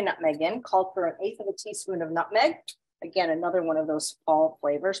didn't put my nutmeg in, called for 1/8 of a teaspoon of nutmeg. Again, another one of those fall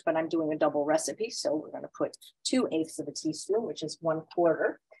flavors, but I'm doing a double recipe. So we're going to put 2/8 of a teaspoon, which is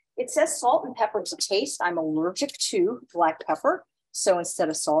 1/4. It says salt and pepper to taste. I'm allergic to black pepper. So instead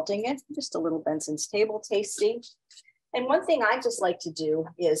of salting it, just a little Benson's Table tasty. And one thing I just like to do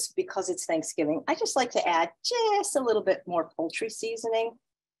is, because it's Thanksgiving, I just like to add just a little bit more poultry seasoning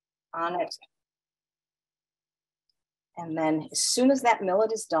on it. And then as soon as that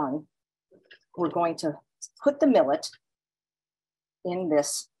millet is done, we're going to put the millet in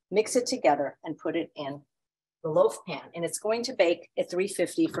this, mix it together and put it in the loaf pan. And it's going to bake at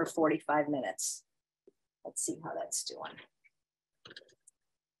 350 for 45 minutes. Let's see how that's doing.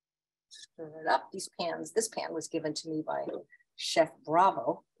 Stir it up. These pans, this pan was given to me by Chef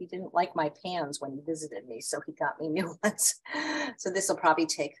Bravo. He didn't like my pans when he visited me, so he got me new ones. So this will probably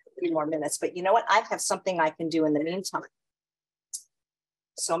take a few more minutes, but you know what? I have something I can do in the meantime.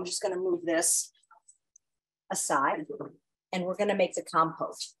 So I'm just going to move this aside and we're going to make the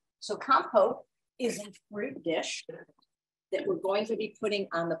compote. So compote is a fruit dish that we're going to be putting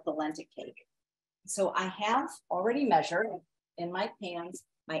on the polenta cake. So I have already measured in my pans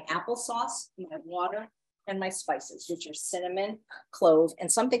my applesauce, my water, and my spices, which are cinnamon, clove,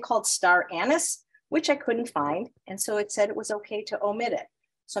 and something called star anise, which I couldn't find. And so it said it was okay to omit it.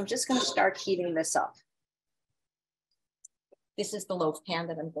 So I'm just going to start heating this up. This is the loaf pan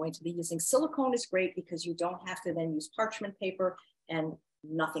that I'm going to be using. Silicone is great because you don't have to then use parchment paper and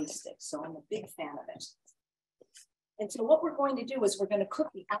nothing sticks. So I'm a big fan of it. And so what we're going to do is we're going to cook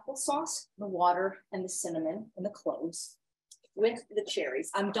the applesauce, the water, and the cinnamon and the cloves with the cherries.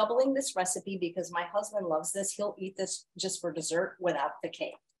 I'm doubling this recipe because my husband loves this. He'll eat this just for dessert without the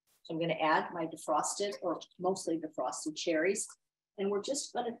cake. So I'm going to add my defrosted, or mostly defrosted cherries. And we're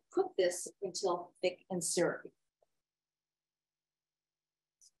just going to cook this until thick and syrupy.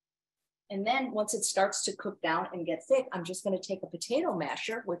 And then once it starts to cook down and get thick, I'm just going to take a potato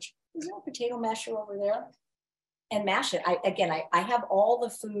masher, which is there a potato masher over there, and mash it. I have all the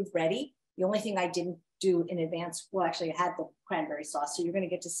food ready. The only thing I didn't do in advance, well, actually I had the cranberry sauce. So you're going to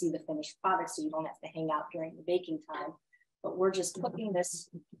get to see the finished product so you don't have to hang out during the baking time. But we're just cooking this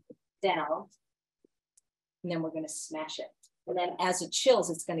down and then we're going to smash it. And then as it chills,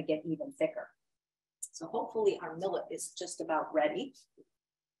 it's going to get even thicker. So hopefully our millet is just about ready,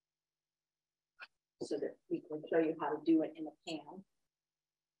 so that we can show you how to do it in a pan.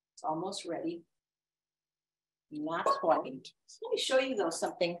 It's almost ready. Not quite. So let me show you though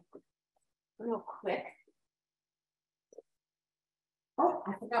something real quick. Oh,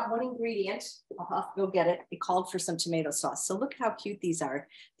 I forgot one ingredient. I'll have to go get it. It called for some tomato sauce. So look how cute these are,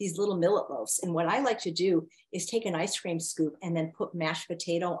 these little millet loaves. And what I like to do is take an ice cream scoop and then put mashed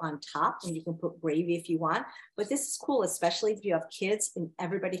potato on top, and you can put gravy if you want. But this is cool, especially if you have kids and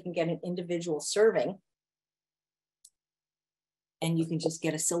everybody can get an individual serving. And you can just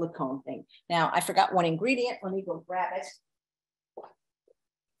get a silicone thing. Now, I forgot one ingredient. Let me go grab it.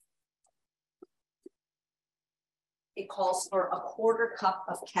 It calls for 1/4 cup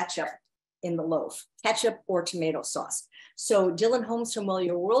of ketchup in the loaf, ketchup or tomato sauce. So Dylan Holmes from Well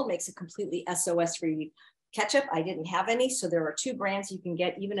Your World makes a completely SOS-free ketchup. I didn't have any, so there are 2 brands you can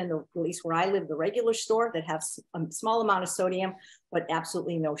get, even in the, at least where I live, the regular store, that have a small amount of sodium, but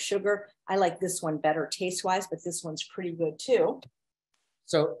absolutely no sugar. I like this one better taste-wise, but this one's pretty good too.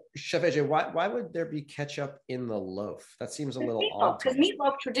 So Chef AJ, why would there be ketchup in the loaf? That seems a little odd. Because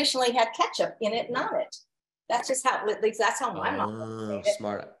meatloaf traditionally had ketchup in it, not it. That's just how, at least that's how my mom made it.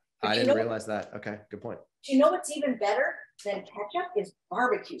 Smart. But I didn't realize that. Okay, good point. Do you know what's even better than ketchup is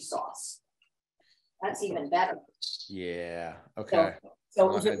barbecue sauce. That's even better. Yeah. Okay.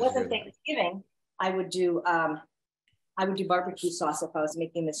 So if it wasn't Thanksgiving, I would do barbecue sauce if I was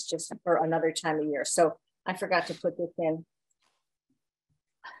making this just for another time of year. So I forgot to put this in.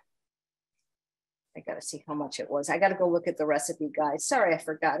 I got to see how much it was. I got to go look at the recipe, guys. Sorry, I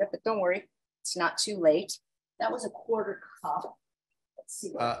forgot it, but don't worry. It's not too late. That was a 1/4 cup. Let's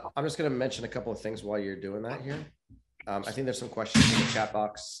see. I'm just going to mention a couple of things while you're doing that here. I think there's some questions in the chat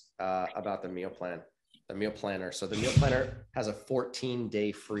box about the meal planner. So the meal planner has a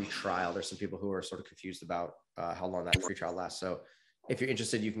 14-day free trial. There's some people who are sort of confused about how long that free trial lasts. So if you're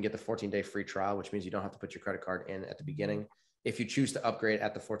interested, you can get the 14-day free trial, which means you don't have to put your credit card in at the beginning. If you choose to upgrade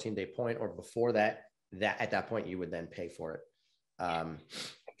at the 14-day point or before that at that point, you would then pay for it.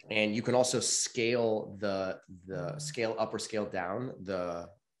 And you can also scale the scale up or scale down the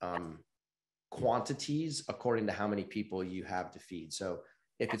quantities according to how many people you have to feed. So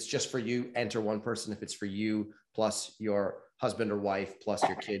if it's just for you, enter one person. If it's for you plus your husband or wife plus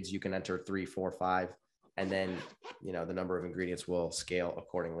your kids, you can enter 3, 4, 5, and then the number of ingredients will scale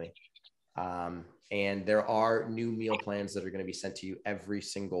accordingly. And there are new meal plans that are going to be sent to you every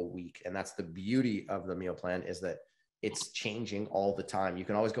single week. And that's the beauty of the meal plan, is that it's changing all the time. You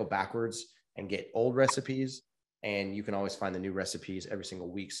can always go backwards and get old recipes, and you can always find the new recipes every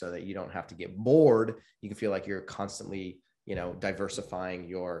single week so that you don't have to get bored. You can feel like you're constantly, diversifying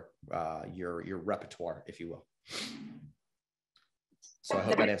your repertoire, if you will. So I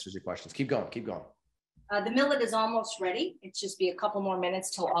hope that answers your questions. Keep going. Keep going. The millet is almost ready. It's just be a couple more minutes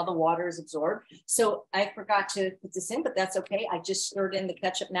till all the water is absorbed. So I forgot to put this in, but that's okay. I just stirred in the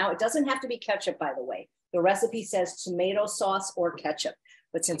ketchup now. It doesn't have to be ketchup, by the way. The recipe says tomato sauce or ketchup.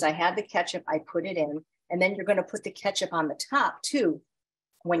 But since I had the ketchup, I put it in. And then you're going to put the ketchup on the top too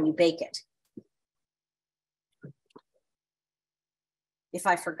when you bake it. If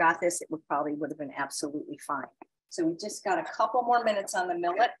I forgot this, it would have been absolutely fine. So we just got a couple more minutes on the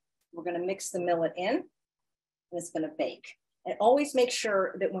millet. We're going to mix the millet in. And it's going to bake. And always make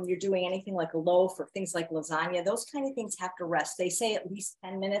sure that when you're doing anything like a loaf or things like lasagna, those kind of things have to rest. They say at least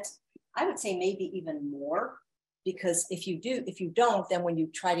 10 minutes. I would say maybe even more, because if you don't, then when you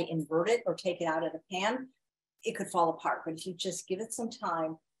try to invert it or take it out of the pan, it could fall apart. But if you just give it some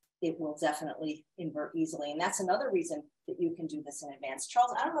time, it will definitely invert easily. And that's another reason that you can do this in advance.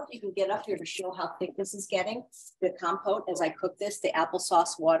 Charles, I don't know if you can get up here to show how thick this is getting. The compote, as I cook this, the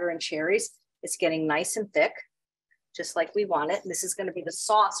applesauce, water, and cherries, it's getting nice and thick, just like we want it. This is going to be the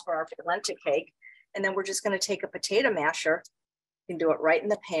sauce for our polenta cake. And then we're just going to take a potato masher. You can do it right in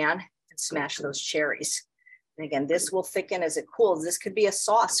the pan and smash those cherries. And again, this will thicken as it cools. This could be a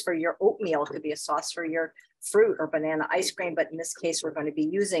sauce for your oatmeal. It could be a sauce for your fruit or banana ice cream. But in this case, we're going to be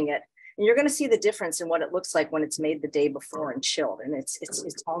using it. And you're going to see the difference in what it looks like when it's made the day before and chilled. And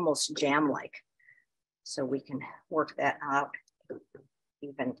it's almost jam-like. So we can work that out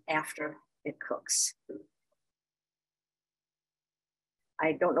even after it cooks.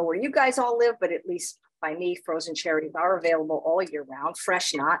 I don't know where you guys all live, but at least by me, frozen cherries are available all year round,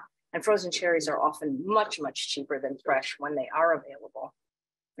 fresh not. And frozen cherries are often much, much cheaper than fresh when they are available.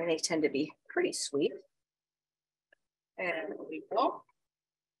 And they tend to be pretty sweet. And there we go.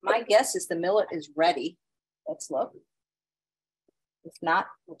 My guess is the millet is ready. Let's look. If not,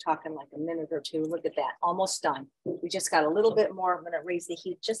 we're talking like a minute or two. Look at that, almost done. We just got a little bit more. I'm gonna raise the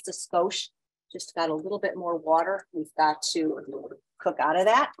heat just a skosh. Just got a little bit more water. We've got to cook out of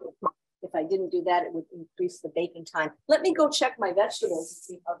that. If I didn't do that, it would increase the baking time. Let me go check my vegetables and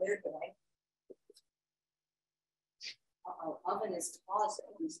see how they're doing. Uh-oh, oven is paused.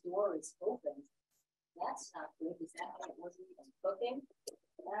 This door is open. That's not good. Is that why it wasn't even cooking?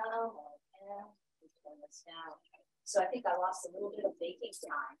 Down, turn this down. So I think I lost a little bit of baking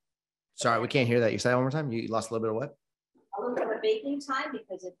time. Sorry, we can't hear that. You say that one more time? You lost a little bit of what? A little bit of baking time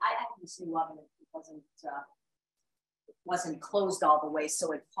because I had this new oven. It wasn't closed all the way,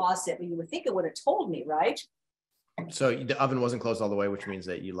 so it paused it. But you would think it would have told me, right? So the oven wasn't closed all the way, which means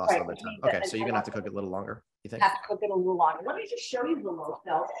that you lost a little bit of time. Okay, so you're gonna have to cook it a little longer, you think? Have to cook it a little longer. Let me just show you the loaf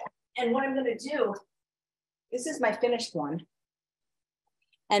though. And what I'm gonna do, this is my finished one.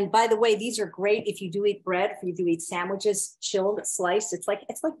 And by the way, these are great if you do eat bread, if you do eat sandwiches, chilled, sliced. It's like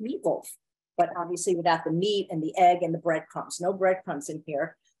meatloaf, but obviously without the meat and the egg and the breadcrumbs. No breadcrumbs in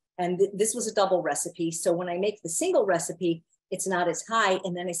here. And this was a double recipe. So when I make the single recipe, it's not as high.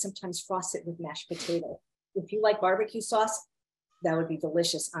 And then I sometimes frost it with mashed potato. If you like barbecue sauce, that would be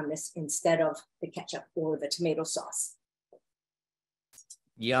delicious on this instead of the ketchup or the tomato sauce.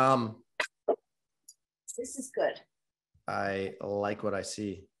 Yum. This is good. I like what I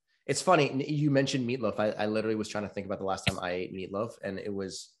see. It's funny. You mentioned meatloaf. I literally was trying to think about the last time I ate meatloaf, and it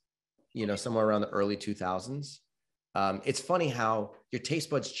was, you know, somewhere around the early 2000s. It's funny how your taste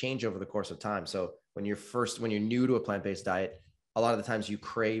buds change over the course of time. So when you're new to a plant-based diet, a lot of the times you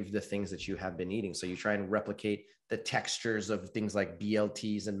crave the things that you have been eating. So you try and replicate the textures of things like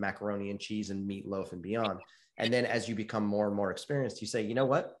BLTs and macaroni and cheese and meatloaf and beyond. And then as you become more and more experienced, you say, you know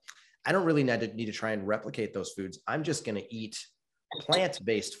what? I don't really need to try and replicate those foods. I'm just going to eat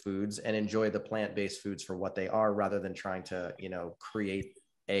plant-based foods and enjoy the plant-based foods for what they are, rather than trying to, you know, create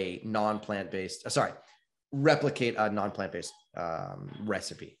a replicate a non-plant-based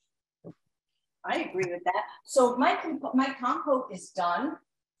recipe. I agree with that. So my compote is done.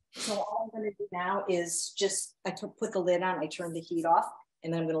 So all I'm going to do now is just, put the lid on, I turn the heat off,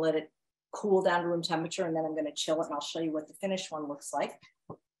 and then I'm going to let it cool down to room temperature, and then I'm going to chill it, and I'll show you what the finished one looks like.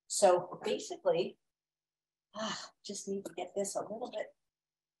 So basically, just need to get this a little bit.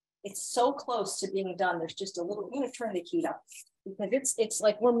 It's so close to being done. There's just a little, I'm going to turn the heat up because it's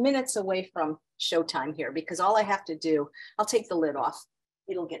like we're minutes away from showtime here, because all I have to do, I'll take the lid off.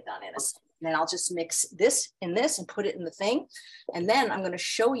 It'll get done in a second. And then I'll just mix this in this and put it in the thing. And then I'm going to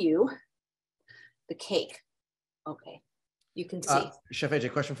show you the cake. Okay. You can see. Chef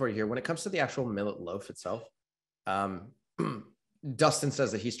AJ, question for you here. When it comes to the actual millet loaf itself, Dustin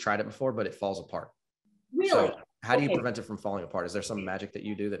says that he's tried it before, but it falls apart. Really? So how do you prevent it from falling apart? Is there some magic that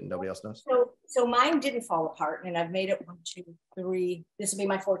you do that nobody else knows? So mine didn't fall apart, and I've made it 1, 2, 3. This will be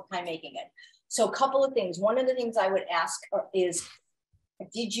my 4th time making it. So a couple of things. One of the things I would ask is,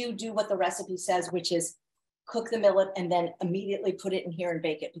 did you do what the recipe says, which is cook the millet and then immediately put it in here and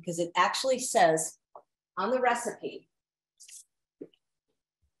bake it? Because it actually says on the recipe,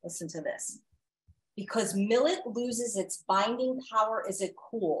 listen to this, because millet loses its binding power as it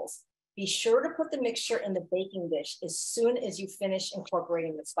cools, be sure to put the mixture in the baking dish as soon as you finish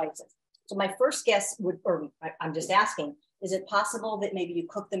incorporating the spices. So my first guess would, or I'm just asking, is it possible that maybe you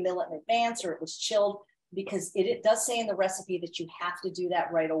cooked the millet in advance or it was chilled? Because it does say in the recipe that you have to do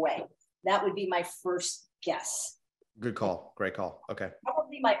that right away. That would be my first guess. Good call. Great call. Okay.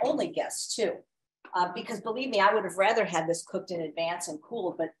 Probably my only guess too. Because believe me, I would have rather had this cooked in advance and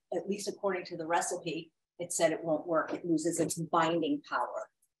cooled, but at least according to the recipe, it said it won't work. It loses its binding power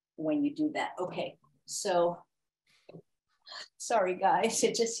when you do that. Okay, so sorry guys,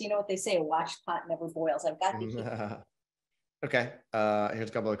 it just, you know what they say, a washed pot never boils. I've got the Okay, here's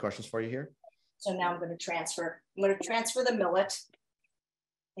a couple of questions for you here. So now I'm going to transfer the millet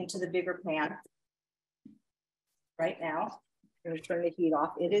into the bigger pan right now. I'm going to turn the heat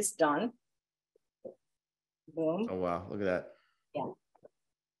off. It is done. Boom. Oh, wow. Look at that. Yeah.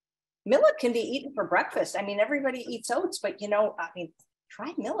 Millet can be eaten for breakfast. I mean, everybody eats oats, but you know, I mean,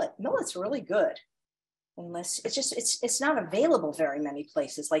 try millet. Millet's really good. Unless it's not available very many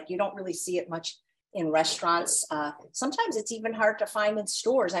places. Like you don't really see it much in restaurants. Sometimes it's even hard to find in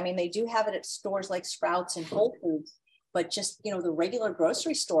stores. I mean, they do have it at stores like Sprouts and Whole Foods, but just, you know, the regular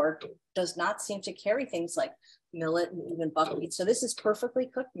grocery store does not seem to carry things like millet and even buckwheat. So this is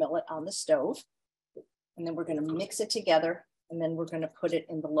perfectly cooked millet on the stove. And then we're going to mix it together, and then we're going to put it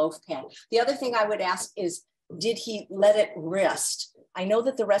in the loaf pan. The other thing I would ask is, did he let it rest? I know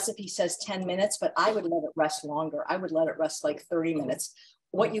that the recipe says 10 minutes, but I would let it rest longer. I would let it rest like 30 minutes.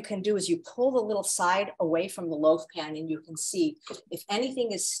 What you can do is you pull the little side away from the loaf pan, and you can see if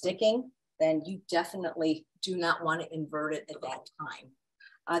anything is sticking, then you definitely do not want to invert it at that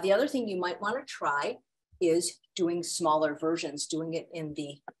time. The other thing you might want to try is doing smaller versions, doing it in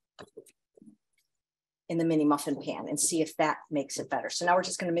the mini muffin pan, and see if that makes it better. So now we're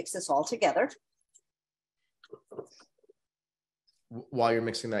just going to mix this all together. While you're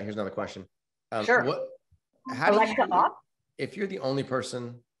mixing that, here's another question. Sure. How do you, off? if you're the only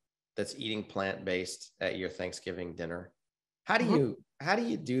person that's eating plant-based at your Thanksgiving dinner, how do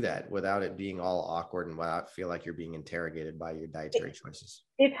you do that without it being all awkward and without feel like you're being interrogated by your dietary choices?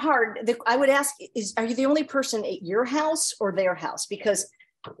 It's hard. I would ask, are you the only person at your house or their house? Because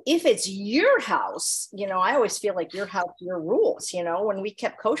if it's your house, you know, I always feel like your house, your rules. You know, when we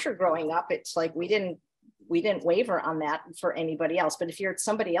kept kosher growing up, it's like we didn't waver on that for anybody else. But if you're at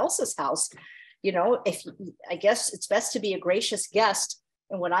somebody else's house, you know, I guess it's best to be a gracious guest.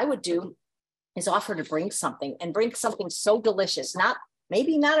 And what I would do is offer to bring something so delicious,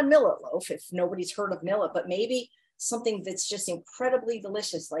 maybe not a millet loaf if nobody's heard of millet, but maybe something that's just incredibly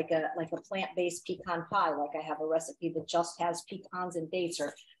delicious, like a plant-based pecan pie. Like I have a recipe that just has pecans and dates,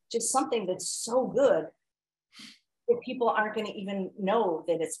 or just something that's so good if people aren't going to even know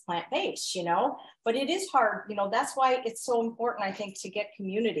that it's plant-based, you know, but it is hard, you know, that's why it's so important, I think, to get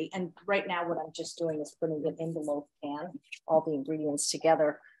community. And right now what I'm just doing is putting it in the loaf pan, all the ingredients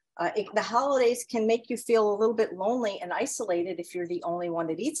together. The holidays can make you feel a little bit lonely and isolated if you're the only one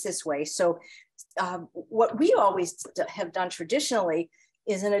that eats this way. So what we always have done traditionally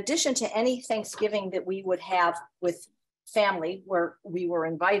is, in addition to any Thanksgiving that we would have with family where we were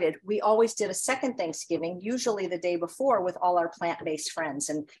invited, we always did a second Thanksgiving, usually the day before, with all our plant-based friends,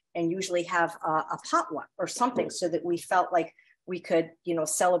 and usually have a potluck or something, so that we felt like we could, you know,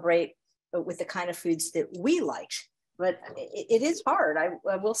 celebrate with the kind of foods that we liked. But it is hard.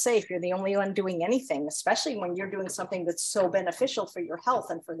 I will say, if you're the only one doing anything, especially when you're doing something that's so beneficial for your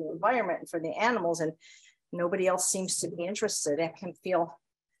health and for the environment and for the animals, and nobody else seems to be interested, it can feel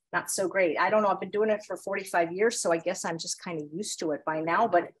not so great. I don't know. I've been doing it for 45 years, so I guess I'm just kind of used to it by now.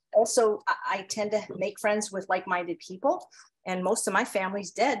 But also, I tend to make friends with like-minded people, and most of my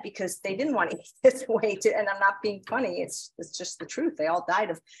family's dead because they didn't want to eat this way. And I'm not being funny. It's just the truth. They all died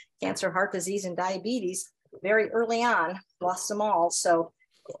of cancer, heart disease, and diabetes very early on. Lost them all. So,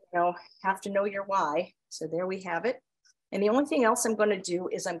 you know, have to know your why. So there we have it. And the only thing else I'm going to do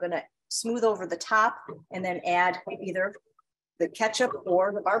is I'm going to smooth over the top and then add either the ketchup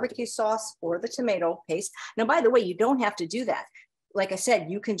or the barbecue sauce or the tomato paste. Now, by the way, you don't have to do that. Like I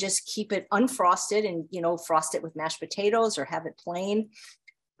said, you can just keep it unfrosted and, you know, frost it with mashed potatoes or have it plain,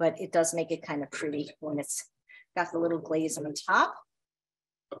 but it does make it kind of pretty when it's got the little glaze on the top.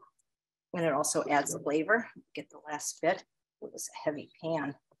 And it also adds flavor. Get the last bit. It was a heavy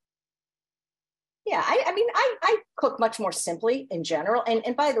pan. Yeah, I mean, I cook much more simply in general.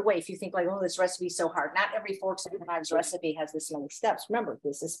 And by the way, if you think like, oh, this recipe is so hard, not every Forks Over Knives recipe has this many steps. Remember,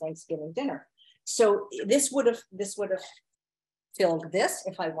 this is Thanksgiving dinner. So this would have filled this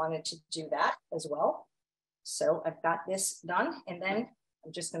if I wanted to do that as well. So I've got this done, and then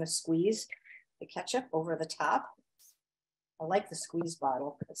I'm just going to squeeze the ketchup over the top. I like the squeeze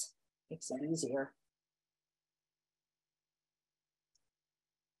bottle because it makes it easier.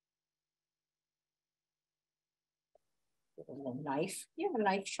 A little knife. You have a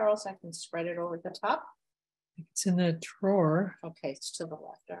knife, Charles? I can spread it over the top. It's in the drawer. Okay, it's to the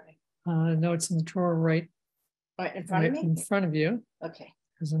left. All right. No, it's in the drawer right In front of me? in front of you. Okay.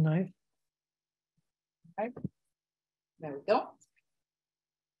 There's a knife. Okay. There we go.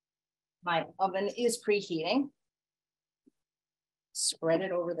 My oven is preheating. Spread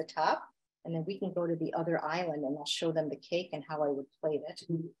it over the top, and then we can go to the other island and I'll show them the cake and how I would plate it.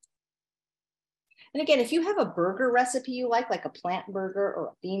 And again, if you have a burger recipe you like a plant burger or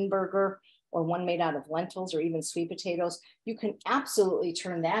a bean burger, or one made out of lentils or even sweet potatoes, you can absolutely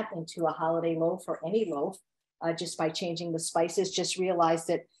turn that into a holiday loaf or any loaf just by changing the spices. Just realize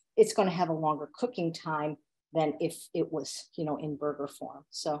that it's going to have a longer cooking time than if it was, you know, in burger form.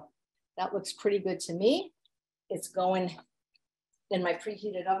 So that looks pretty good to me. It's going in my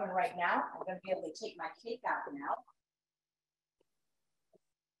preheated oven right now. I'm going to be able to take my cake out now.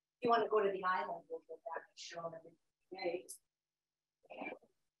 If you want to go to the island, we'll go back and show them everything.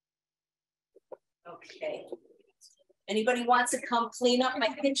 Okay. Anybody wants to come clean up my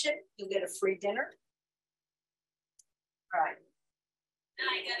kitchen, you'll get a free dinner. All right. Now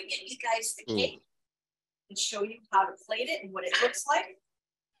I got to get you guys the cake and show you how to plate it and what it looks like.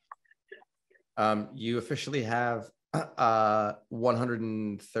 You officially have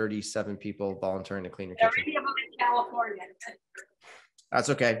 137 people volunteering to clean your kitchen. Every of them in California. That's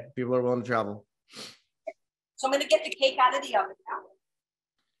okay. People are willing to travel. So I'm going to get the cake out of the oven now.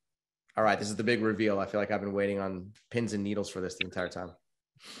 All right, this is the big reveal. I feel like I've been waiting on pins and needles for this the entire time.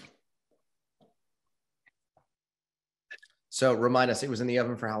 So remind us, it was in the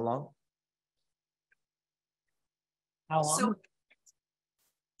oven for how long? How long? So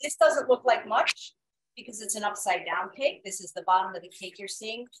this doesn't look like much because it's an upside down cake. This is the bottom of the cake you're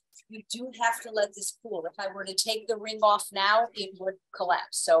seeing. You do have to let this cool. If I were to take the ring off now, it would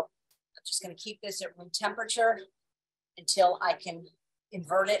collapse. So I'm just going to keep this at room temperature until I can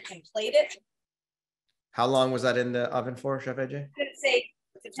invert it and plate it. How long was that in the oven for, Chef AJ? I'm going to say,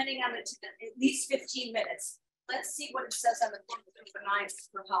 depending on at least 15 minutes. Let's see what it says on the knives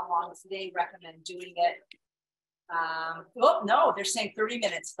for how long they recommend doing it. Oh, no, they're saying 30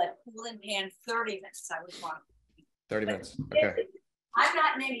 minutes, but cool in pan 30 minutes. I was wrong. 30 minutes. Okay. I'm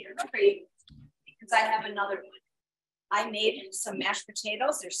not in any hurry because I have another one. I made some mashed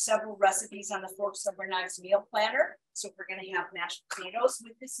potatoes. There's several recipes on the Forks Over Knives meal planner. So we're going to have mashed potatoes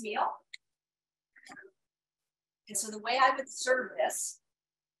with this meal. And so the way I would serve this,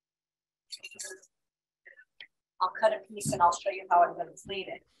 I'll cut a piece and I'll show you how I'm going to plate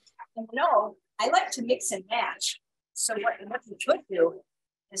it. And no, I like to mix and match. So what you could do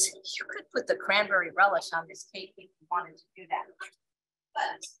is you could put the cranberry relish on this cake if you wanted to do that.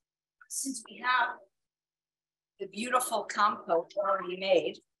 But since we have the beautiful compote already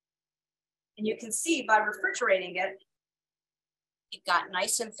made, and you can see by refrigerating it, it got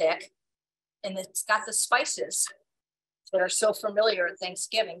nice and thick, and it's got the spices that are so familiar at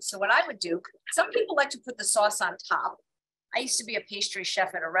Thanksgiving. So what I would do, some people like to put the sauce on top. I used to be a pastry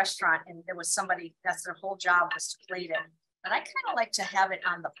chef at a restaurant, and there was somebody, that's their whole job was to plate it. But I kind of like to have it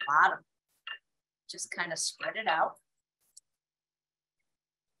on the bottom. Just kind of spread it out.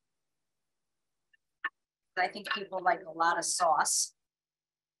 I think people like a lot of sauce.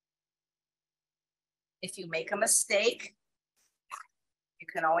 If you make a mistake, you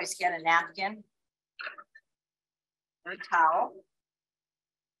can always get a napkin or a towel.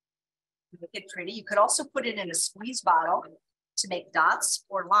 Make it pretty. You could also put it in a squeeze bottle to make dots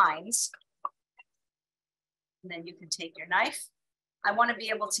or lines. And then you can take your knife. I want to be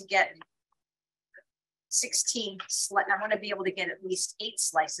able to get 16, I want to be able to get at least 8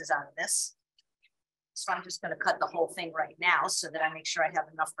 slices out of this. So I'm just going to cut the whole thing right now so that I make sure I have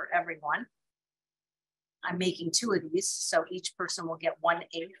enough for everyone. I'm making 2 of these, so each person will get 1/8.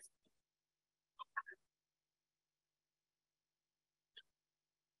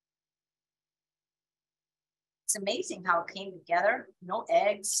 It's amazing how it came together. No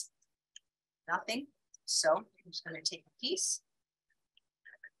eggs, nothing. So I'm just going to take a piece.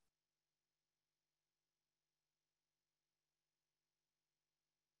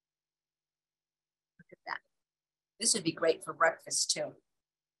 Look at that. This would be great for breakfast too.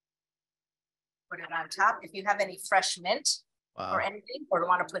 Put it on top. If you have any fresh mint or anything, or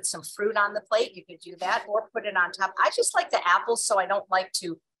want to put some fruit on the plate, you could do that, or put it on top. I just like the apples, so I don't like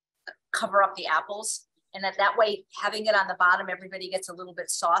to cover up the apples. And that way, having it on the bottom, everybody gets a little bit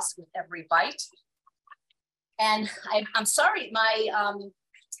sauce with every bite. And I'm sorry,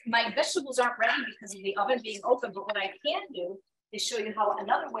 my vegetables aren't ready because of the oven being open, but what I can do is show you how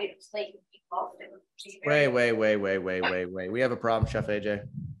another way to plate meatloaf. Wait. We have a problem, Chef AJ.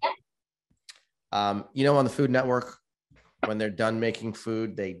 You know, on the Food Network, when they're done making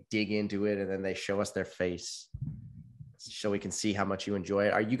food, they dig into it and then they show us their face so we can see how much you enjoy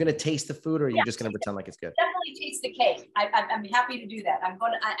it. Are you going to taste the food, or are you just going to pretend like it's good? Definitely taste the cake. I'm happy to do that. I'm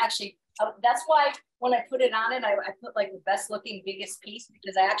going to actually, that's why when I put it on it, I put like the best looking, biggest piece,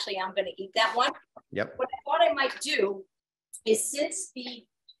 because I actually am going to eat that one. Yep. What I thought I might do is, since the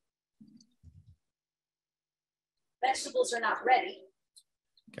vegetables are not ready,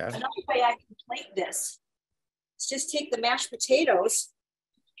 Okay. another way I can plate this is just take the mashed potatoes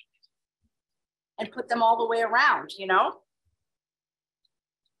and put them all the way around, you know?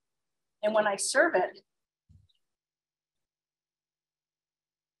 And when I serve it.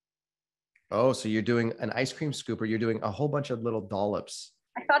 Oh, so you're doing an ice cream scoop, or you're doing a whole bunch of little dollops.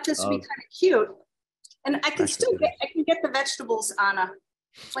 I thought this would be kind of cute. And I can still get the vegetables on a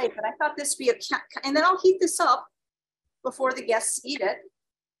plate, but I thought this would be and then I'll heat this up before the guests eat it.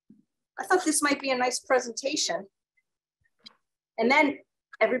 I thought this might be a nice presentation. And then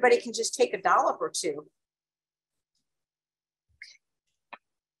everybody can just take a dollop or 2.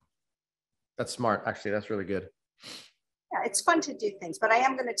 That's smart. Actually, that's really good. Yeah, it's fun to do things, but I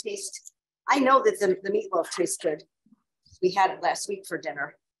am going to taste. I know that the meatloaf tastes good. We had it last week for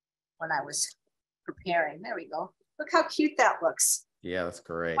dinner when I was preparing. There we go. Look how cute that looks. Yeah, that's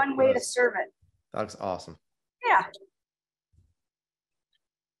great. Fun way to serve it. That looks awesome. Yeah.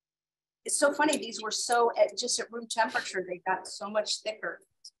 It's so funny. These were so just at room temperature, they got so much thicker.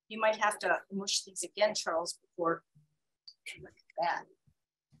 You might have to mush these again, Charles, before. Look at that.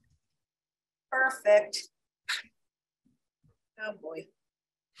 Perfect. Oh boy.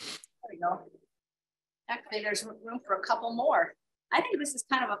 There we go. Actually, there's room for a couple more. I think this is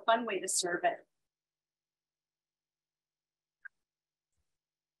kind of a fun way to serve it.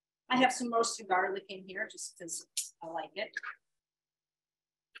 I have some roasted garlic in here just because I like it.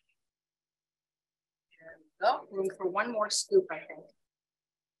 There we go. Room for one more scoop, I think.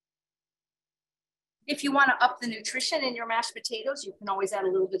 If you want to up the nutrition in your mashed potatoes, you can always add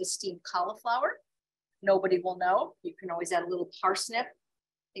a little bit of steamed cauliflower. Nobody will know. You can always add a little parsnip,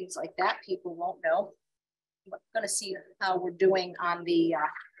 things like that. People won't know. I'm going to see how we're doing on the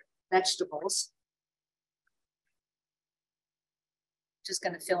vegetables. Just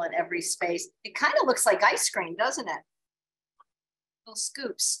going to fill in every space. It kind of looks like ice cream, doesn't it? Little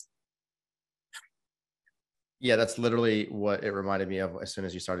scoops. Yeah, that's literally what it reminded me of as soon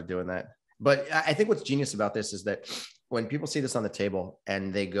as you started doing that. But I think what's genius about this is that when people see this on the table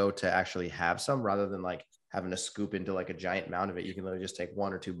and they go to actually have some, rather than like having to scoop into like a giant mound of it, you can literally just take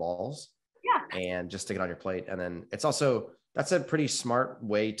 1 or 2 balls. Yeah. and just stick it on your plate. And then it's also, that's a pretty smart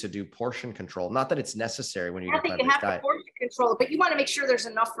way to do portion control. Not that it's necessary when you I eat a think you plant-based have to diet. portion control it, but you want to make sure there's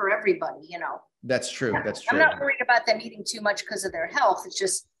enough for everybody, you know. That's true. That's I'm true. not worried about them eating too much because of their health. It's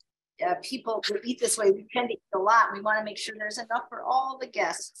just people who eat this way, we tend to eat a lot. We want to make sure there's enough for all the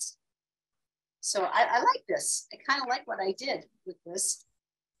guests. So I like this. I kind of like what I did with this.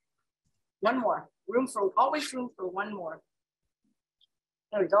 One more. Always room for one more.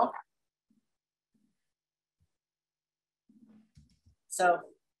 There we go. So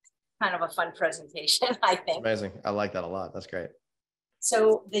kind of a fun presentation, I think. Amazing. I like that a lot. That's great.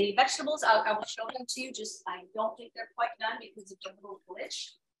 So the vegetables, I will show them to you. Just, I don't think they're quite done because of the little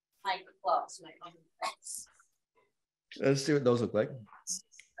glitch. My gloves, my own gloves. Let's see what those look like.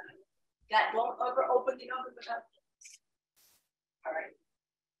 Don't over open the oven without. All right.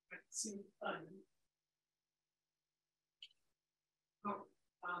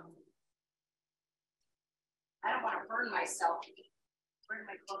 I don't want to burn myself. Burn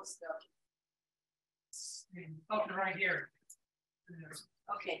my clothes though. Open right here.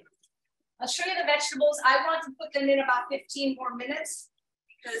 Okay. I'll show you the vegetables. I want to put them in about 15 more minutes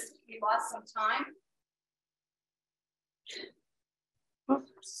because we lost some time.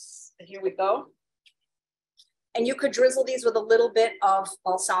 And here we go. And you could drizzle these with a little bit of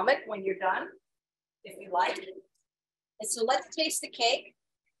balsamic when you're done, if you like. And so let's taste the cake.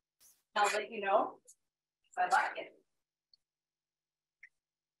 I'll let you know if I like it.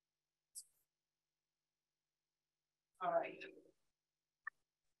 All right.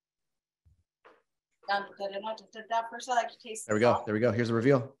 First, I like to taste. There we go. There we go. Here's the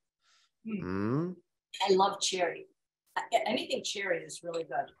reveal. I love cherry. Anything cherry is really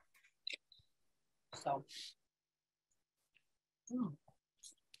good. So.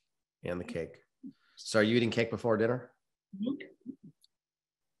 And the cake. So are you eating cake before dinner?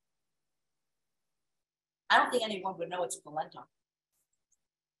 I don't think anyone would know it's polenta.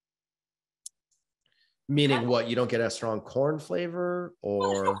 Meaning what? You don't get a strong corn flavor, or well,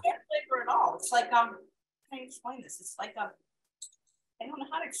 there's no corn flavor at all. It's like how can I explain this? It's like I don't know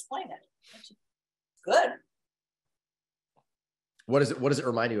how to explain it. It's good. What does it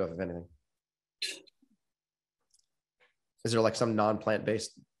remind you of, if anything? Is there like some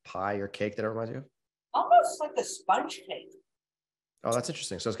non-plant-based pie or cake that it reminds you of? Almost like a sponge cake. Oh, that's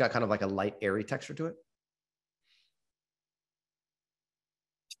interesting. So it's got kind of like a light, airy texture to it.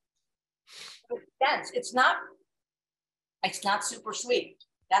 It's dense. It's not super sweet.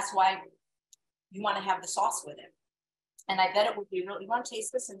 That's why you want to have the sauce with it. And I bet it would be really, you want to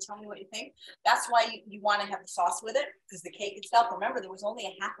taste this and tell me what you think? That's why you want to have the sauce with it, because the cake itself, remember, there was only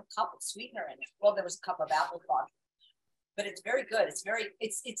a half a cup of sweetener in it. Well, there was a cup of apple cider, but it's very good.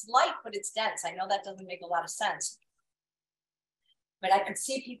 It's light, but it's dense. I know that doesn't make a lot of sense, but I could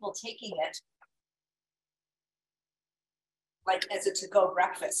see people taking it like as a to-go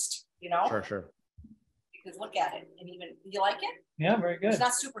breakfast, you know? Sure. Because look at it, and even, you like it? Yeah, very good. It's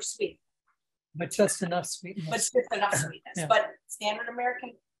not super sweet. But just enough sweetness. But it's just enough sweetness. Yeah. But standard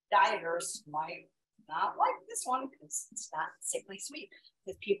American dieters might not like this one because it's not sickly sweet.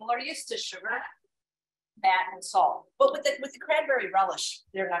 Because people are used to sugar, fat, and salt. But with the cranberry relish,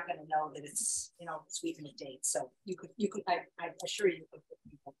 they're not going to know that it's, you know, sweetened with dates. So you could I assure you could put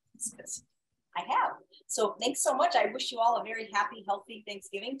people this. I have. So thanks so much. I wish you all a very happy, healthy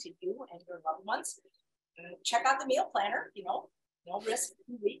Thanksgiving to you and your loved ones. Check out the meal planner, you know. No risk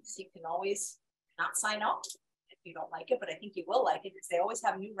 2 weeks. You can always not sign up if you don't like it, but I think you will like it because they always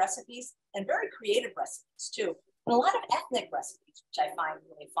have new recipes and very creative recipes too. And a lot of ethnic recipes, which I find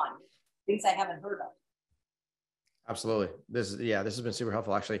really fun. Things I haven't heard of. Absolutely. This has been super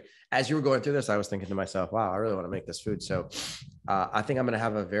helpful. Actually, as you were going through this, I was thinking to myself, wow, I really want to make this food. So I think I'm going to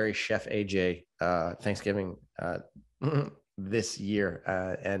have a very Chef AJ Thanksgiving this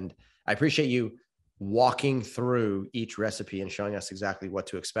year. And I appreciate you walking through each recipe and showing us exactly what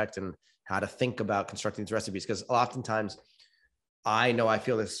to expect and how to think about constructing these recipes. Because oftentimes I know I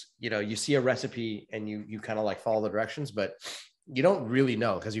feel this, you know, you see a recipe and you kind of like follow the directions, but you don't really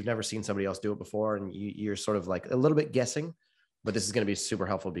know because you've never seen somebody else do it before. And you're sort of like a little bit guessing, but this is going to be super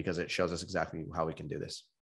helpful because it shows us exactly how we can do this.